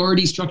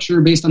seniority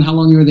structure based on how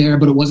long you were there,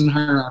 but it wasn't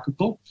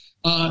hierarchical.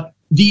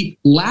 The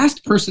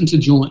last person to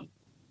join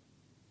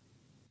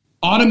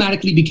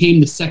automatically became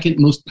the second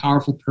most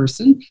powerful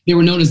person. They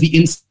were known as the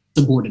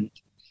insubordinate,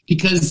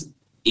 because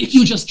if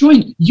you just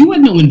joined, you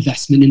had no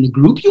investment in the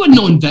group. You had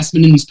no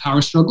investment in these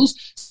power struggles.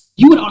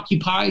 You would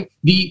occupy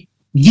the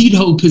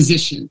veto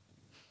position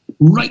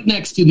right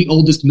next to the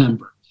oldest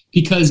member,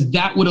 because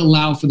that would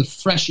allow for the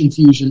fresh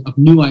infusion of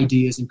new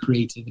ideas and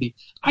creativity.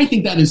 I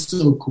think that is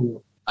so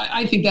cool.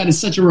 I think that is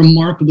such a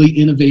remarkably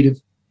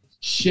innovative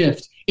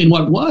shift in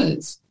what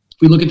was,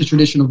 if we look at the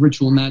tradition of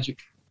ritual magic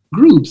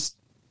groups,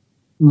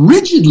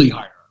 rigidly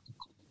hierarchical.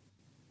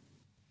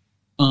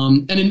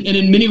 And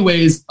in many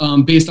ways,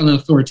 based on an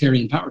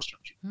authoritarian power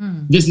structure.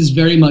 This is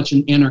very much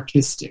an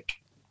anarchistic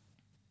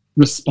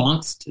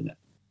response to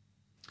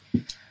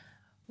that.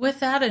 With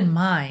that in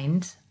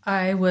mind,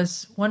 I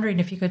was wondering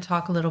if you could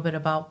talk a little bit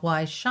about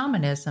why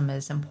shamanism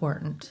is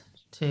important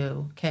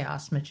to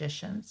chaos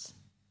magicians.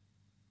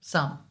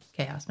 Some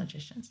chaos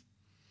magicians.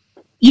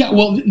 Yeah,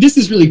 well, this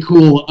is really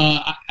cool.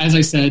 As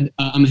I said,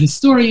 I'm a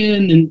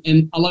historian,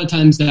 and a lot of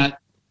times that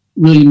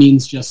really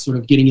means just sort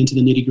of getting into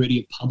the nitty-gritty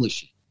of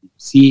publishing,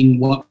 seeing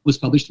what was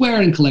published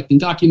where and collecting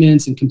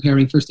documents and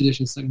comparing first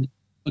edition, second.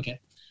 Okay.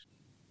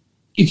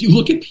 If you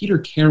look at Peter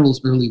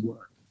Carroll's early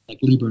work, like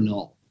Liber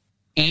Null,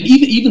 and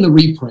even the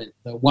reprint,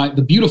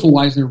 the beautiful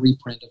Wisner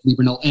reprint of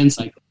Liber Null and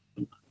Cycle,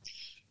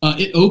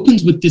 it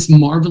opens with this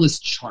marvelous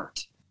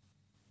chart.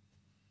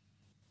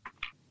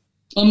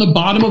 On the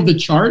bottom of the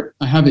chart,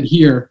 I have it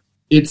here,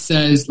 it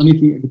says, let me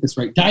get this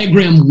right,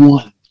 diagram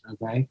 1,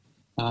 okay?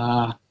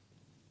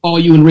 All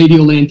you in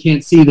Radio Land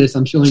can't see this,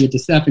 I'm showing it to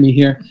Stephanie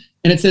here,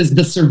 and it says,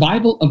 the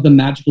survival of the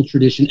magical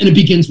tradition, and it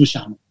begins with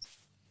shamanism.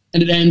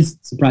 And it ends,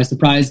 surprise,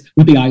 surprise,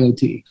 with the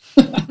IoT.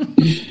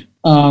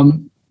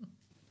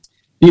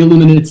 The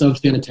Illuminates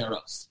of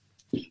Thanateros.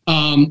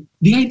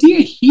 The idea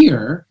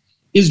here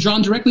is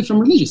drawn directly from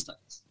religious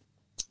studies,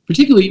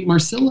 particularly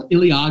Marcella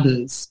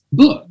Iliada's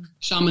book,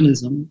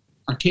 shamanism,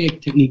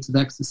 archaic techniques of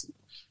ecstasy.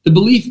 The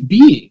belief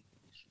being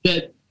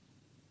that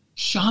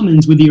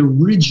shamans were the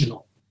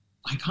original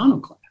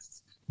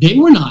iconoclasts. They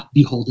were not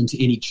beholden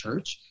to any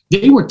church.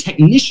 They were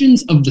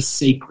technicians of the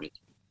sacred,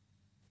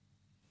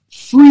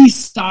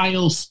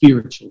 freestyle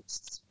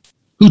spiritualists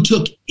who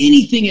took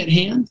anything at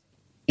hand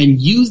and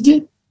used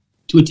it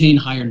to attain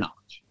higher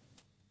knowledge.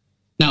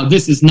 Now,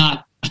 this is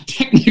not a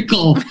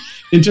technical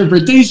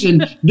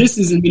interpretation. This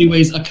is in many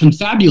ways a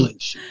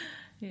confabulation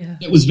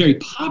that was very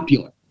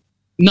popular,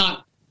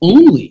 not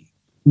only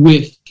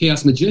with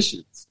chaos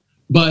magicians,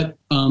 but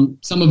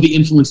some of the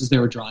influences they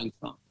were drawing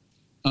from.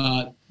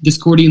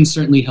 Discordians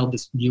certainly held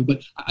this view,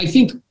 but I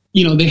think,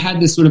 they had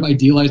this sort of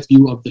idealized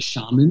view of the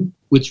shaman,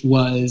 which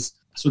was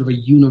sort of a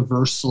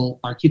universal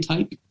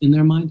archetype in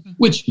their mind,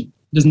 which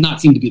does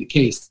not seem to be the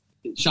case.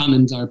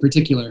 Shamans are a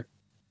particular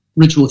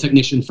ritual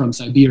technician from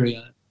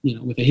Siberia,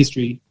 with a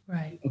history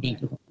of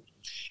anthropology.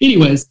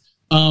 Anyways,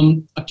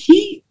 a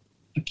key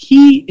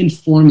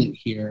informant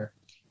here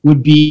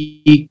would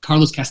be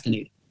Carlos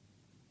Castaneda.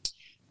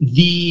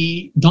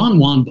 The Don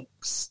Juan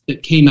books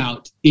that came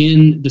out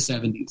in the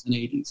 70s and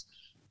 80s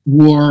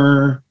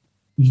were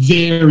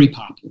very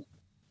popular,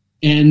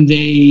 and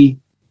they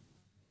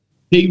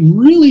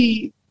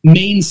really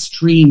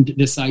mainstreamed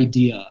this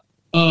idea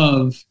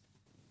of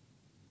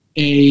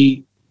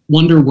a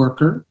wonder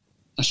worker,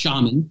 a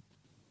shaman,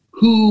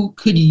 who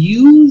could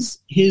use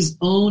his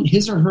or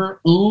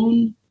her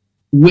own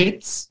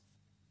wits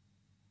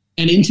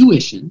and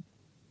intuition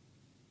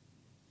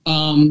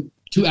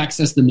to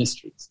access the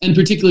mysteries, and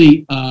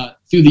particularly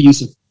through the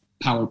use of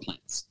power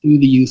plants, through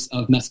the use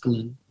of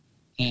mescaline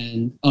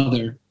and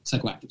other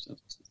psychoactive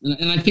substances.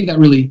 And I think that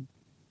really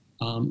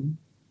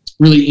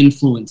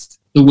influenced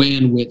the way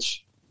in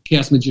which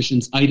chaos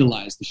magicians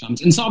idolized the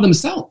shamans and saw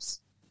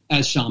themselves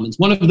as shamans.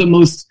 One of the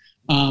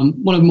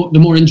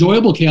more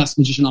enjoyable chaos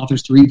magician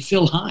authors to read,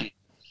 Phil Hine,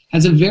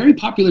 has a very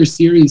popular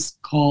series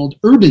called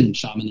Urban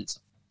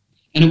Shamanism.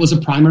 And it was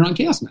a primer on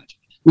chaos magic,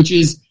 which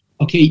is,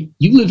 okay,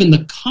 you live in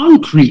the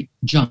concrete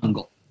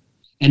jungle.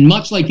 And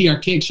much like the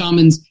archaic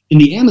shamans in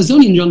the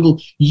Amazonian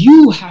jungle,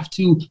 you have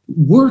to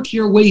work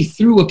your way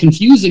through a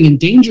confusing and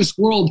dangerous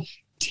world,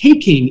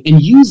 taking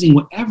and using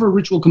whatever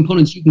ritual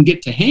components you can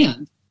get to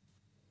hand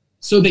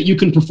so that you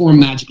can perform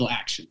magical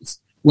actions,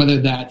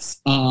 whether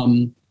that's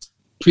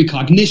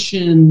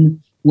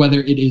precognition,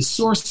 whether it is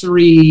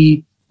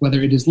sorcery,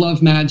 whether it is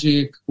love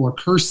magic or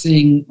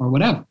cursing or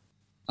whatever.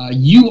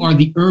 You are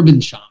the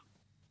urban shaman.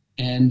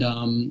 And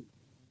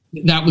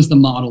that was the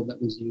model that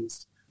was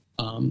used.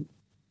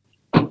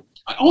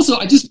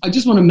 I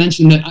just want to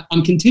mention that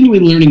I'm continually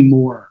learning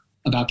more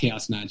about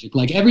chaos magic.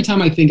 Like every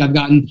time I think I've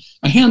gotten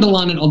a handle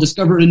on it, I'll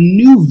discover a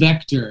new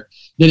vector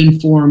that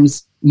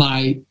informs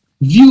my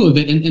view of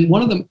it. And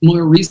one of the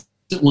more recent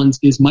ones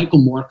is Michael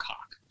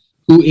Moorcock,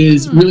 who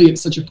is really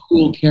such a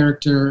cool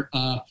character,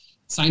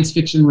 science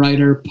fiction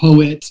writer,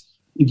 poet,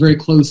 very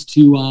close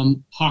to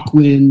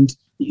Hawkwind.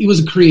 He was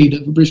a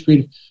British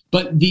creative.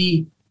 But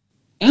the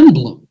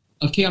emblem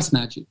of chaos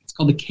magic, it's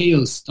called the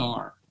Chaos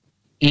Star.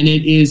 And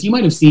it is, you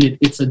might have seen it,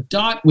 it's a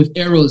dot with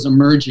arrows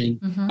emerging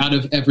out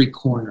of every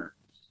corner.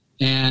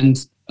 And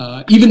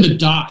even the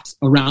dot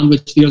around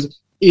which the arrows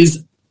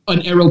is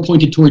an arrow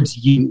pointed towards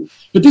you.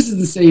 But this is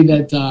to say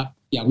that,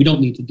 we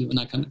don't need to do an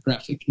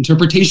iconographic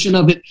interpretation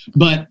of it,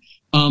 but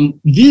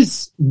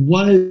this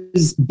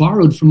was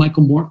borrowed from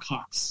Michael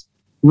Moorcock's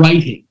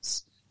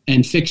writings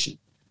and fiction,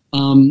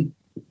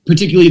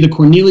 particularly the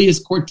Cornelius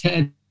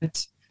Quartet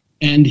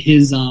and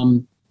his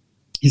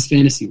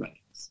fantasy writings.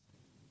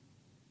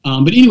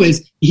 But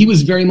anyways, he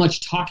was very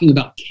much talking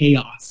about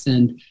chaos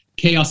and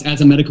chaos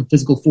as a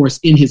metaphysical force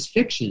in his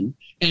fiction.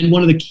 And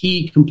one of the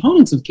key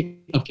components of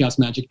chaos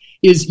magic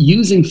is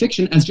using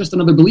fiction as just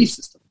another belief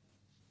system,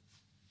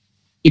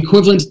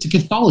 equivalent to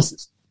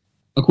Catholicism,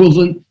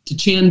 equivalent to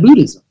Chan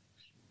Buddhism.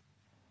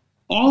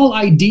 All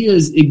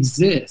ideas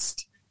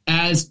exist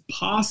as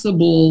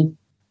possible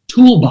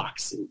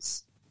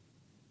toolboxes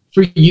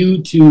for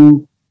you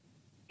to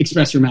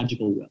express your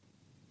magical will.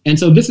 And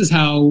so this is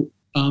how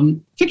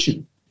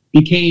fiction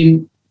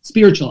became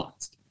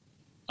spiritualized,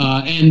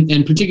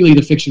 and particularly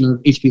the fiction of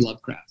H.P.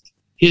 Lovecraft.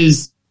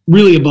 His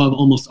really above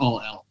almost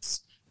all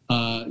else.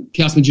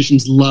 Chaos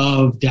magicians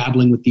love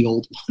dabbling with the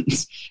old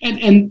ones,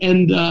 and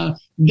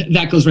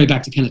that goes right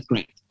back to Kenneth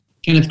Grant.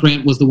 Kenneth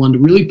Grant was the one to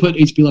really put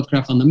H.P.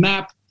 Lovecraft on the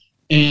map,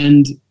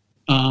 and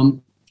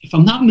if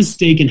I'm not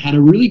mistaken, had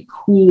a really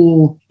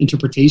cool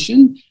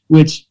interpretation,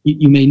 which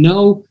you may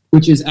know,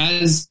 which is,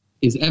 as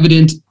is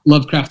evident,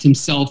 Lovecraft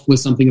himself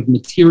was something of a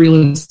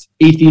materialist,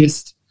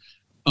 atheist,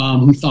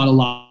 who thought a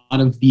lot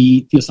of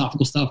the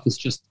theosophical stuff was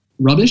just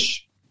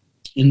rubbish.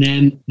 And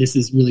then, this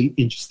is really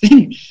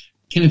interesting,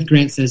 Kenneth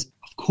Grant says,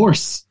 of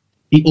course,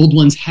 the old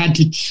ones had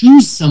to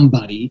choose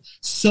somebody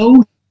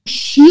so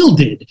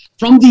shielded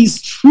from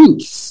these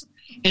truths.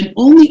 And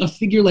only a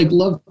figure like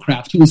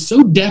Lovecraft, who was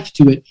so deaf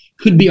to it,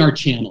 could be our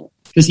channel,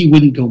 because he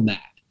wouldn't go mad.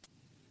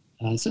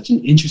 Such an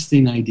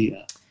interesting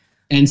idea.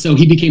 And so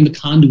he became the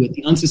conduit,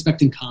 the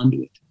unsuspecting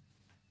conduit.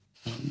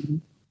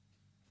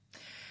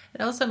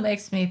 It also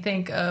makes me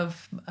think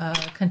of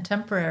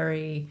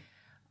contemporary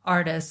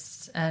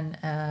artists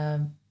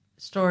and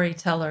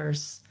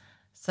storytellers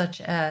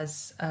such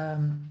as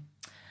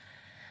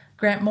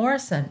Grant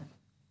Morrison,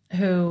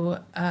 who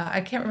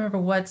I can't remember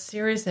what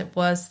series it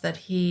was that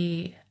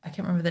I can't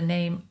remember the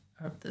name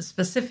or the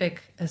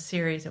specific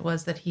series it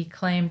was that he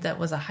claimed that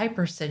was a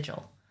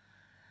hypersigil.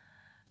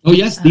 Oh,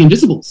 yes, The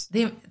Invisibles.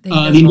 The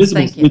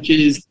Invisibles, which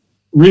is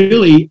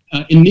really,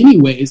 in many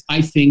ways,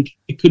 I think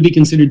it could be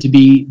considered to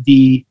be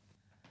the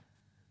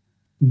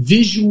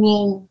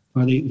visual,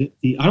 or the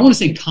I don't want to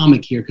say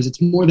comic here because it's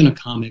more than a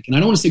comic, and I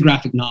don't want to say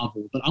graphic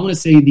novel, but I want to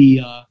say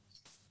the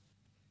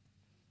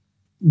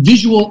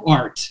visual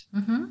art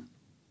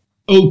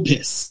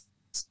opus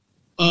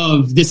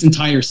of this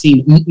entire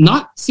scene.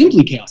 Not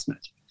simply chaos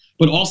magic,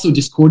 but also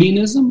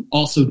Discordianism,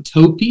 also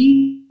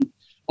Topi,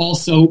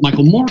 also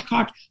Michael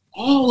Moorcock.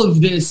 All of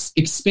this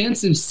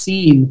expansive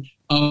scene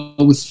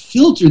was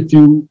filtered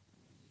through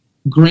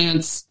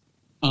Grant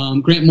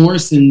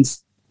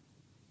Morrison's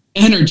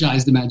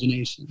energized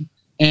imagination.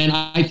 And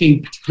I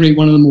think to create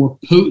one of the more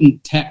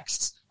potent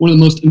texts, one of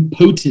the most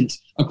potent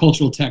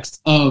cultural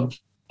texts of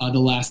the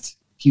last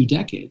few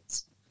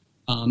decades.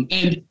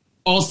 And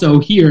also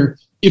here,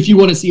 if you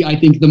want to see, I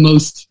think, the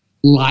most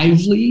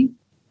lively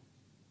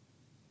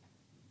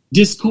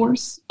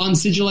discourse on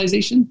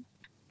sigilization,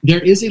 there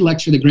is a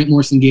lecture that Grant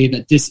Morrison gave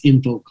at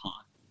DisinfoCon.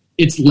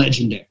 It's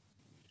legendary.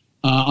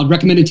 I'll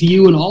recommend it to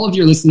you and all of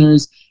your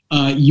listeners.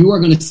 You are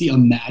going to see a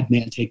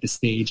madman take the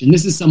stage. And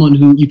this is someone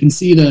who you can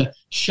see the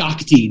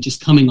Shakti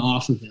just coming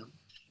off of him.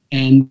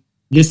 And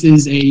this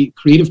is a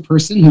creative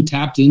person who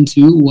tapped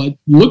into what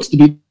looks to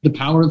be the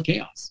power of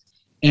chaos.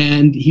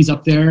 And he's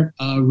up there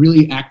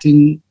really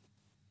acting,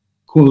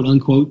 quote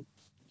unquote,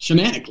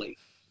 shamanically.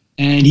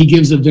 And he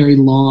gives a very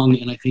long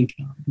and I think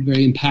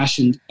very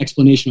impassioned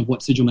explanation of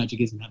what sigil magic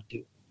is and how to do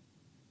it.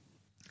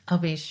 I'll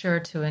be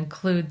sure to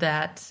include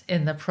that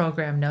in the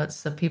program notes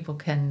so people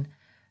can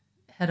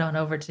head on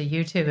over to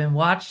YouTube and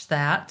watch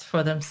that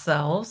for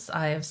themselves.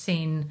 I have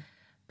seen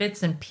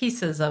bits and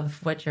pieces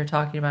of what you're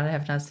talking about. I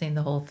have not seen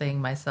the whole thing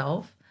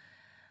myself.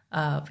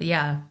 But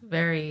yeah,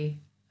 very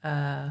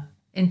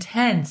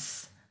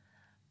intense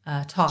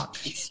talk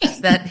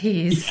that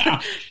he's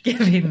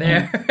giving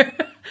there.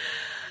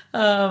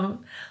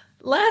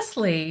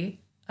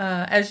 Lastly,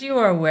 as you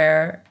are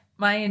aware,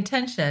 my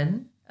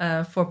intention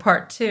for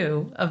part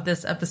 2 of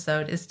this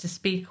episode is to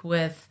speak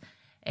with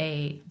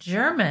a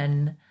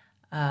German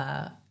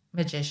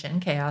magician,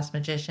 chaos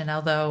magician,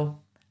 although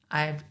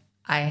I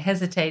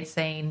hesitate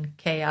saying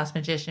chaos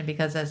magician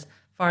because as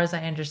far as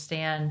I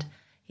understand,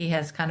 he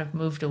has kind of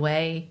moved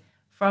away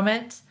from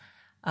it.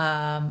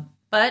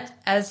 But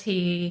as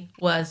he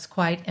was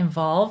quite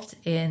involved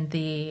in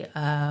the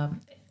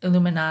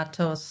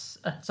Illuminates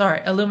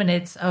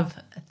of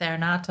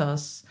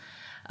Thanatos,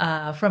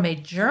 from a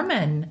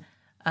German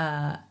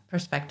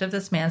perspective,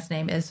 this man's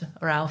name is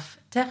Ralph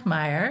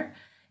Techmeyer.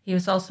 He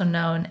was also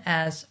known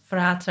as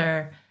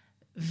Frater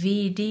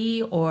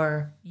VD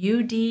or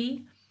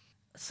UD.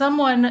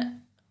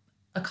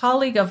 A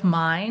colleague of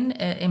mine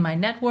in my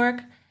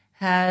network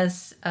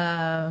has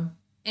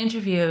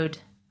interviewed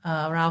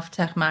Ralph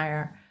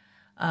Techmeyer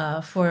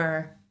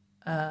for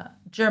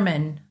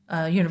German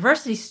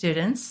university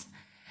students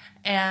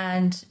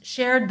and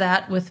shared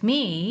that with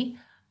me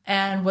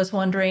and was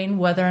wondering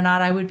whether or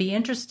not I would be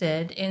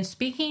interested in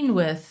speaking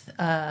with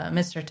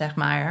Mr.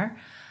 Techmeyer.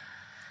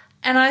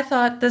 And I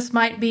thought this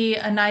might be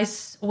a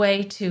nice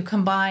way to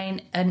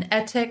combine an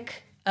etic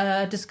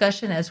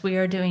discussion, as we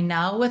are doing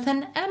now, with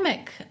an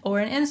emic or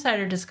an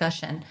insider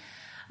discussion,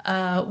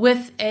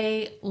 with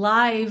a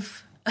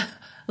live,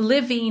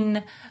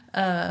 living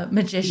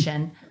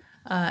magician,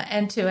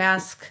 and to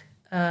ask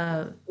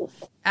Mr.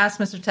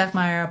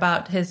 Techmeyer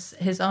about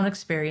his own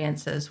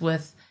experiences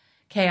with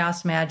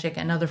chaos magic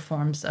and other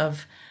forms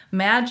of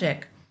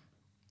magic.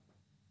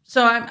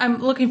 So I'm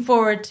looking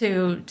forward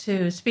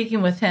to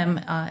speaking with him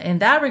in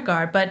that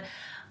regard. But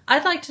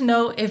I'd like to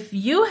know if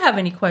you have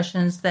any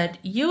questions that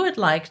you would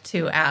like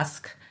to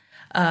ask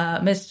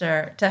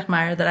Mr.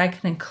 Techmeyer that I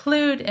can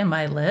include in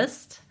my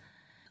list.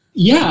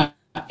 Yeah,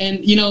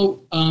 and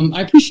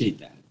I appreciate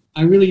that.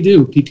 I really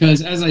do,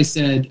 because as I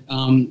said,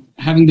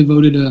 having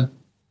devoted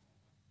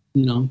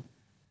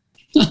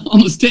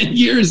almost 10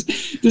 years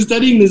to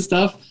studying this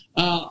stuff,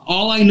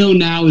 all I know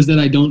now is that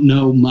I don't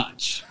know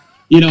much.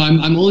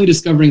 I'm only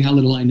discovering how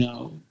little I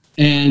know.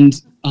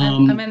 And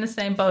I'm in the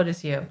same boat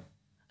as you.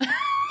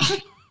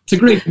 It's a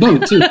great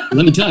boat, too,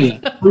 let me tell you.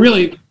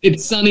 Really,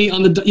 it's sunny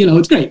on the,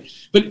 it's great.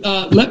 But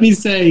let me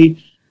say,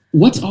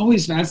 what's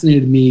always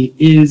fascinated me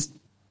is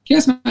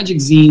chaos magic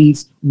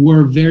zines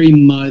were very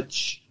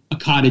much a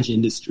cottage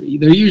industry.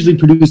 They're usually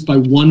produced by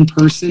one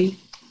person,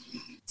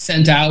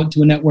 sent out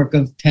to a network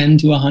of 10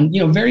 to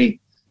 100, very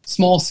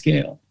small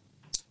scale.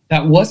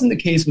 That wasn't the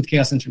case with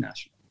Chaos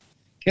International.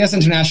 Chaos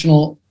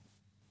International,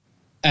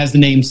 as the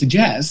name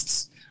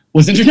suggests,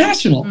 was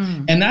international.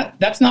 And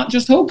that's not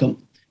just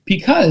hokum.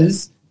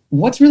 Because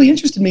what's really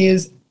interested me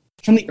is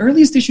from the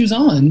earliest issues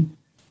on,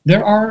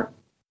 there are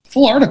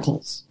full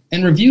articles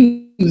and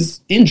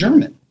reviews in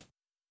German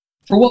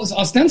for what was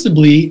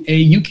ostensibly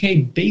a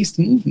UK-based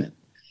movement.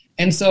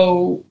 And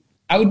so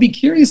I would be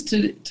curious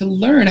to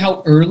learn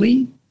how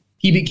early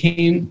he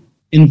became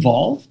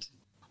involved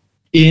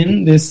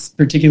in this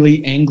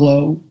particularly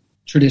Anglo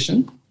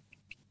tradition.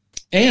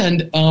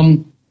 And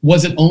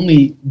was it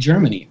only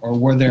Germany, or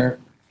were there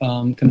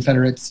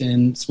confederates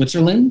in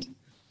Switzerland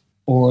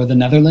or the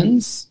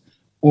Netherlands?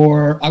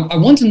 Or I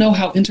want to know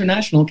how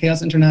international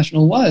Chaos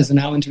International was, and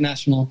how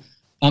international.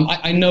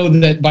 I know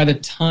that by the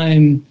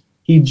time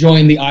he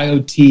joined, the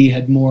IoT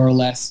had more or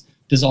less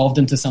dissolved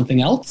into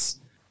something else.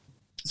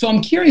 So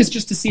I'm curious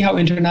just to see how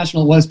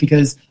international it was,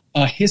 because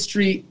a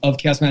history of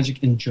chaos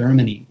magic in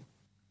Germany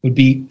would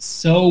be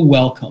so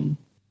welcome,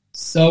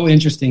 so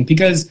interesting,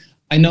 because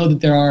I know that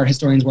there are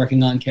historians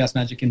working on chaos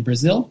magic in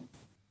Brazil,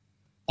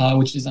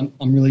 which is I'm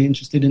really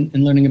interested in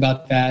learning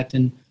about that.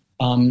 And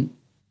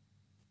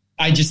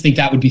I just think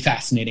that would be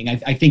fascinating.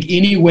 I think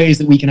any ways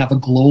that we can have a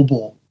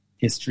global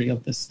history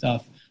of this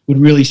stuff would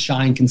really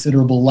shine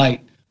considerable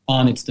light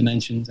on its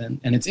dimensions and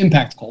its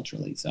impact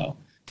culturally. So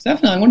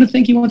Stephanie, I want to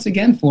thank you once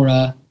again for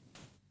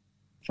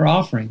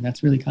offering.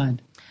 That's really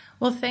kind.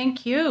 Well,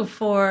 thank you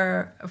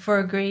for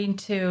agreeing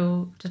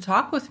to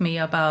talk with me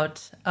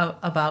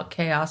about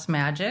chaos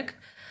magic.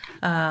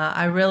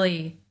 I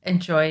really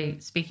enjoy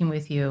speaking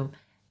with you.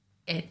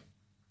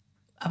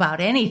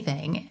 About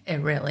anything,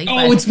 really.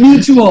 It's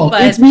mutual.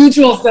 It's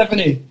mutual,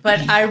 Stephanie.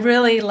 But I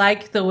really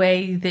like the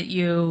way that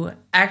you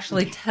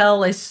actually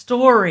tell a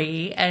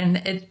story, and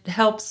it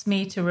helps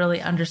me to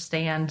really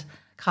understand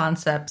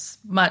concepts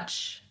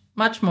much,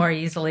 much more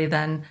easily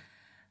than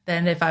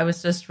if I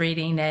was just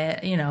reading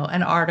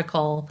an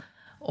article,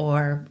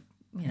 or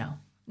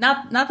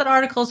not that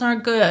articles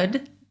aren't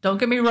good. Don't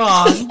get me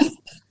wrong.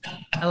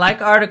 I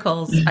like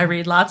articles. I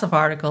read lots of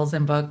articles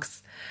and books.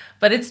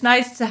 But it's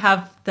nice to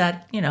have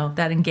that,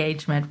 that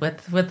engagement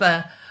with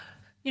a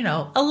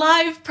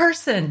live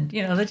person,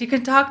 that you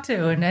can talk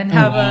to and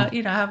have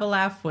have a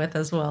laugh with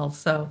as well.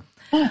 So,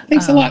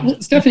 thanks a lot. Well,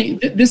 Stephanie,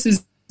 this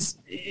is,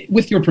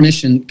 with your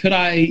permission, could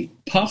I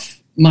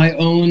puff my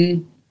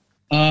own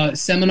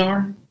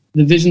seminar,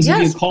 The Visions of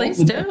the Occult?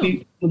 Please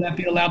do. Would that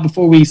be allowed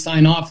before we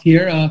sign off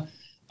here?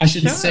 I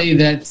should say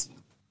that,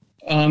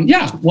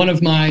 one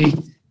of my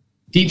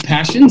deep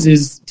passions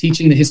is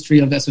teaching the history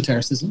of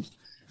esotericism.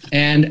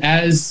 And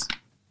as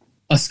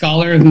a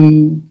scholar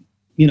who,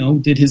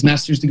 did his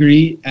master's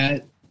degree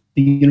at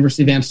the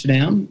University of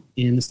Amsterdam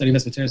in the study of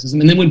esotericism,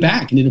 and then went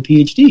back and did a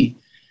PhD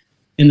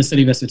in the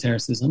study of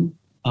esotericism,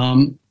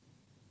 not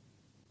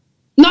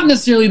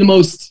necessarily the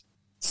most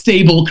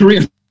stable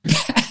career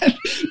path,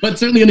 but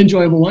certainly an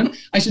enjoyable one.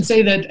 I should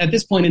say that at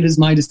this point, it is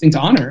my distinct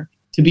honor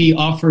to be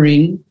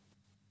offering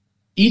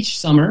each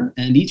summer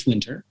and each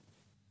winter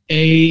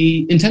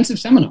a intensive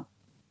seminar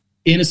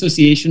in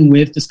association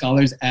with the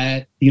scholars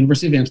at the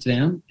University of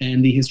Amsterdam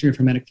and the History of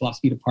Hermetic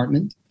Philosophy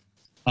Department.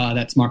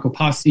 That's Marco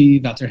Passi,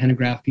 Wouter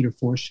Hennegraaf, Peter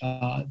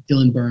Forshaw,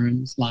 Dylan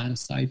Burns, Lionel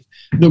Seif,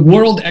 the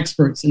world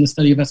experts in the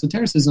study of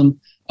esotericism.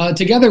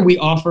 Together, we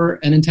offer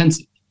an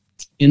intensive.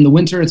 In the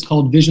winter, it's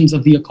called Visions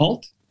of the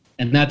Occult,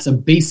 and that's a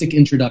basic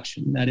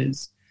introduction. That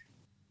is,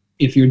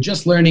 if you're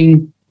just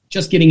learning,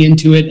 just getting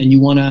into it, and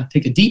you want to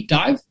take a deep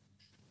dive,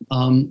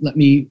 let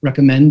me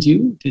recommend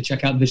you to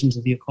check out Visions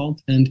of the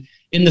Occult. And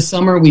in the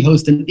summer, we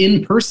host an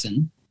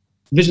in-person,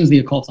 Visions of the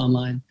Occult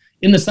online.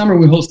 In the summer,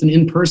 we host an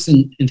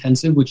in-person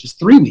intensive, which is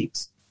 3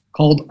 weeks,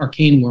 called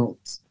Arcane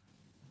Worlds.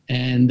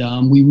 And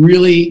we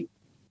really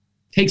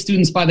take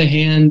students by the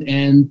hand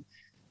and,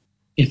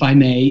 if I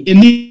may,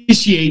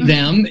 initiate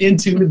them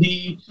into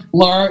the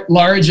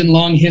large and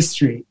long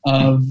history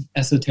of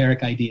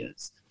esoteric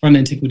ideas from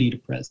antiquity to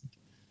present.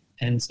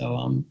 And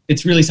so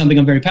it's really something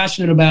I'm very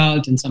passionate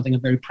about and something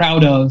I'm very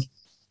proud of.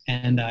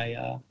 And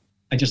I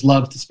just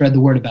love to spread the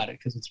word about it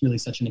because it's really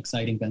such an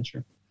exciting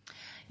venture.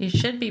 You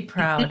should be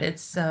proud.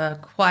 It's a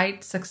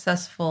quite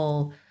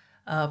successful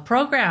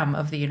program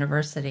of the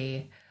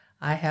university.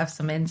 I have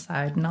some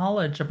inside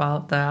knowledge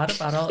about that,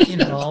 about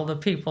all, all the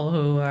people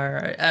who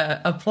are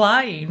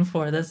applying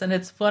for this. And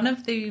it's one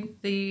of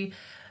the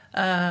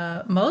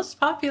most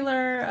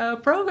popular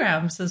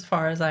programs, as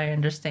far as I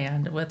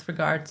understand, with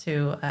regard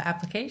to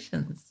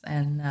applications.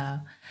 And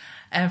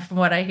from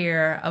what I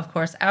hear, of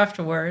course,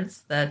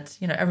 afterwards, that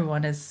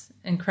everyone is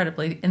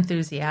incredibly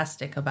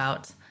enthusiastic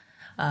about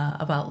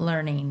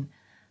learning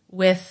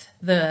with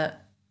the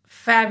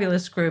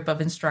fabulous group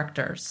of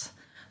instructors.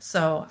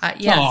 So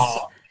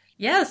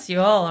yes, you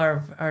all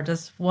are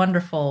just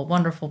wonderful,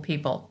 wonderful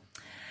people.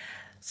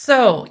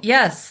 So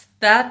yes,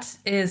 that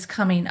is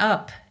coming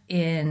up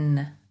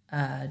in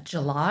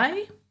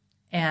July.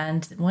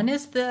 And when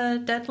is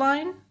the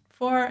deadline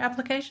for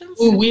applications?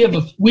 Ooh, we have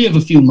a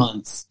few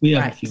months.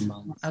 A few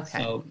months. Okay.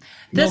 So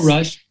no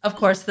rush. Of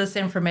course, this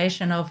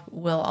information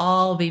will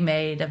all be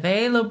made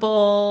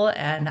available,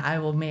 and I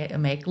will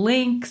make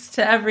links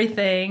to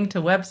everything,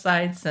 to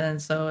websites.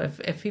 And so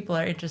if people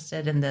are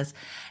interested in this,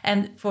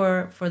 and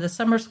for the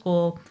summer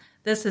school,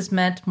 this is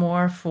meant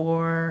more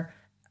for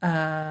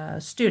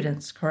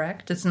students,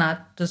 correct? It's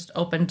not just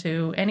open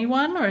to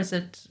anyone, or is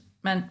it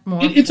meant more?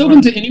 It's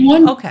open to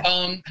anyone. Okay.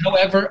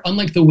 However,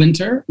 unlike the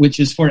winter, which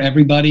is for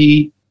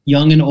everybody,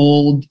 young and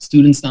old,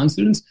 students,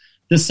 non-students,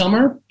 the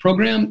summer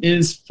program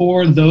is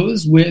for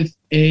those with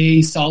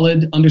a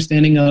solid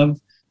understanding of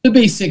the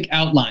basic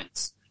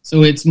outlines.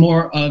 So it's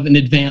more of an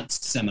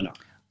advanced seminar.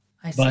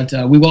 I see.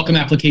 But we welcome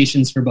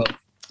applications for both.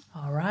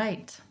 All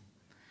right.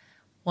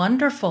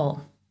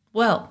 Wonderful.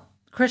 Well,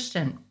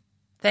 Christian,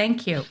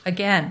 thank you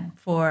again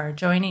for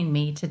joining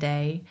me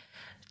today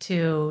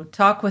to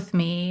talk with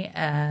me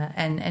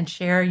and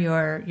share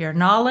your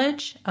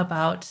knowledge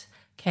about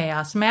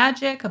chaos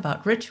magic,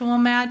 about ritual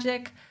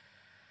magic.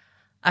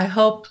 I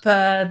hope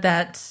that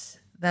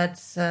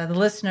the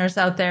listeners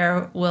out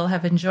there will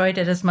have enjoyed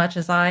it as much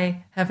as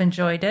I have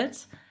enjoyed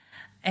it.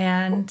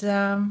 And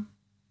I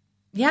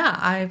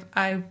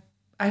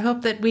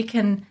hope that we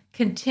can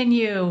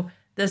continue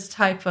this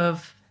type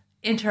of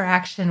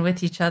interaction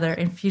with each other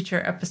in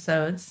future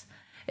episodes,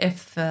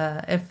 if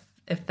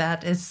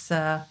that is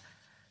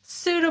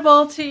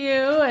suitable to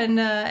you,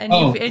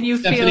 and you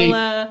Stephanie,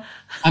 feel.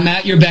 I'm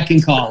at your beck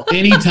and call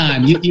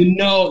anytime. you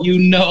know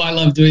I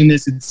love doing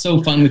this. It's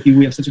so fun with you.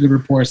 We have such a good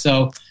rapport.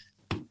 So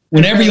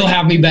whenever you'll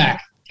have me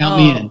back, count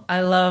me in.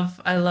 I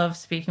love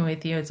speaking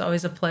with you. It's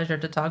always a pleasure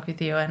to talk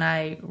with you, and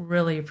I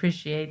really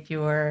appreciate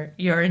your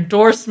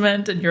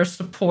endorsement and your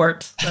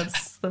support.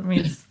 That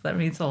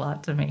means a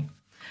lot to me.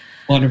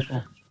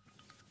 Wonderful.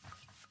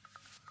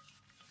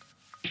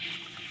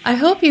 I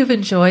hope you've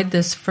enjoyed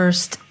this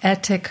first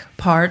etic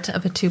part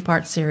of a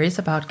 2-part series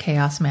about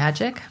chaos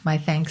magic. My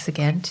thanks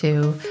again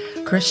to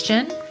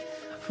Christian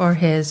for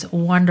his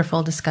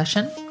wonderful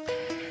discussion.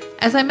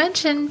 As I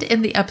mentioned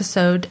in the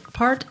episode,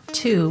 part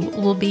 2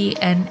 will be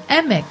an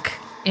EMIC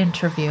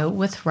interview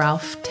with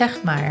Ralph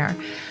Techmeyer,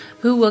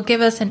 who will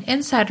give us an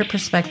insider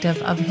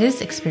perspective of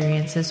his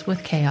experiences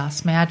with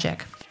chaos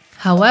magic.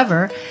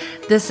 However,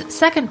 this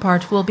second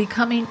part will be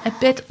coming a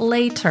bit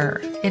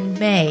later in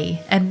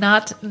May and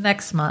not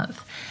next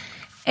month.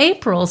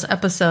 April's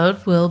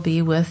episode will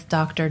be with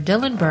Dr.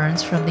 Dylan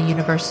Burns from the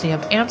University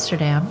of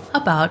Amsterdam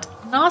about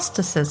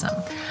Gnosticism.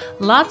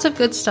 Lots of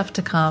good stuff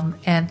to come,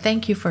 and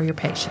thank you for your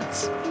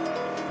patience.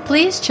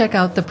 Please check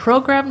out the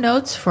program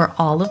notes for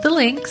all of the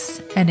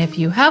links, and if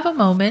you have a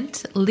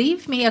moment,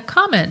 leave me a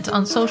comment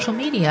on social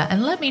media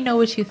and let me know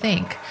what you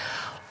think.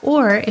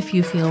 Or if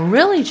you feel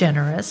really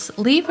generous,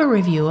 leave a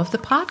review of the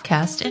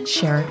podcast and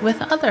share it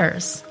with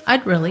others.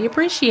 I'd really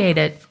appreciate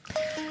it.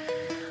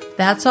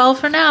 That's all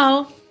for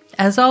now.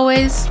 As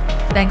always,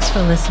 thanks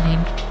for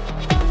listening.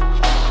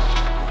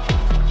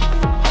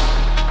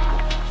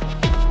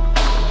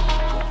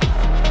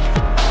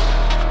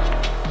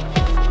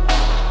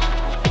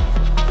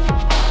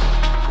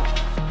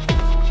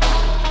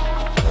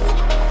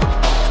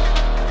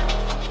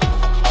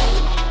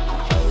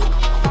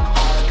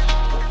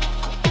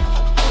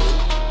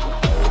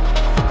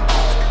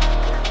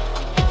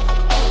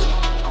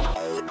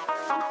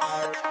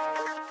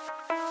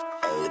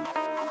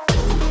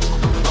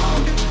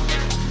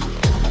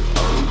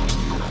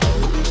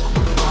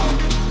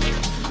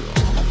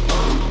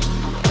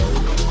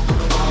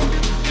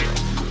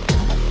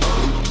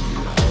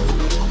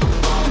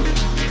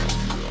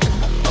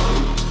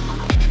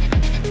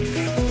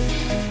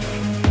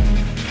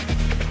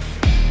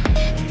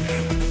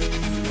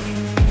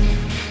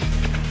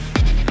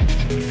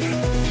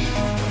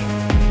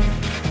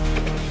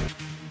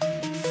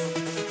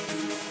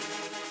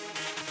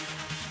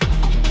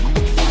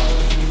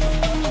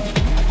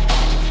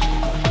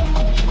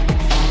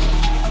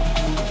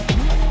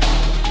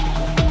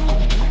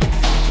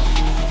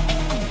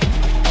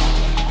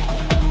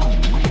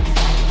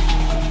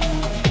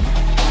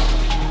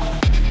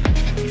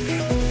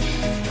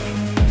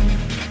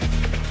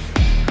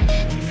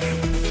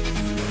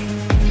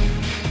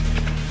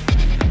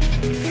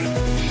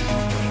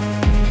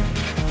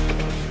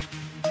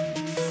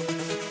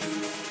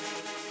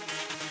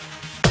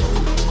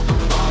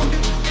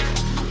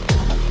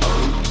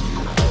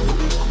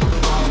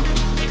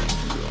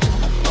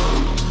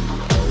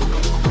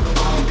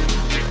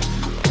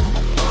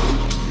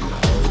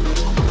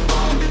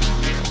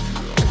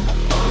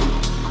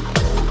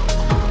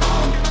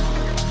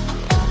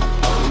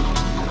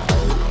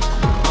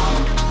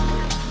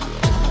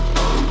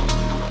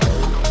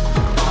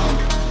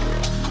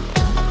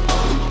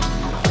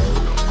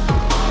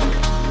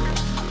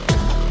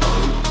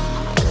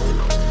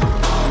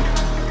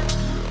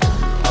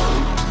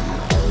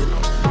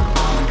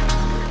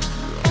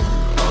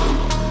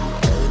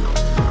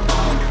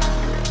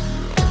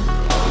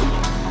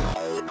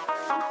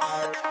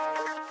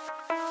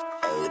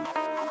 Bye.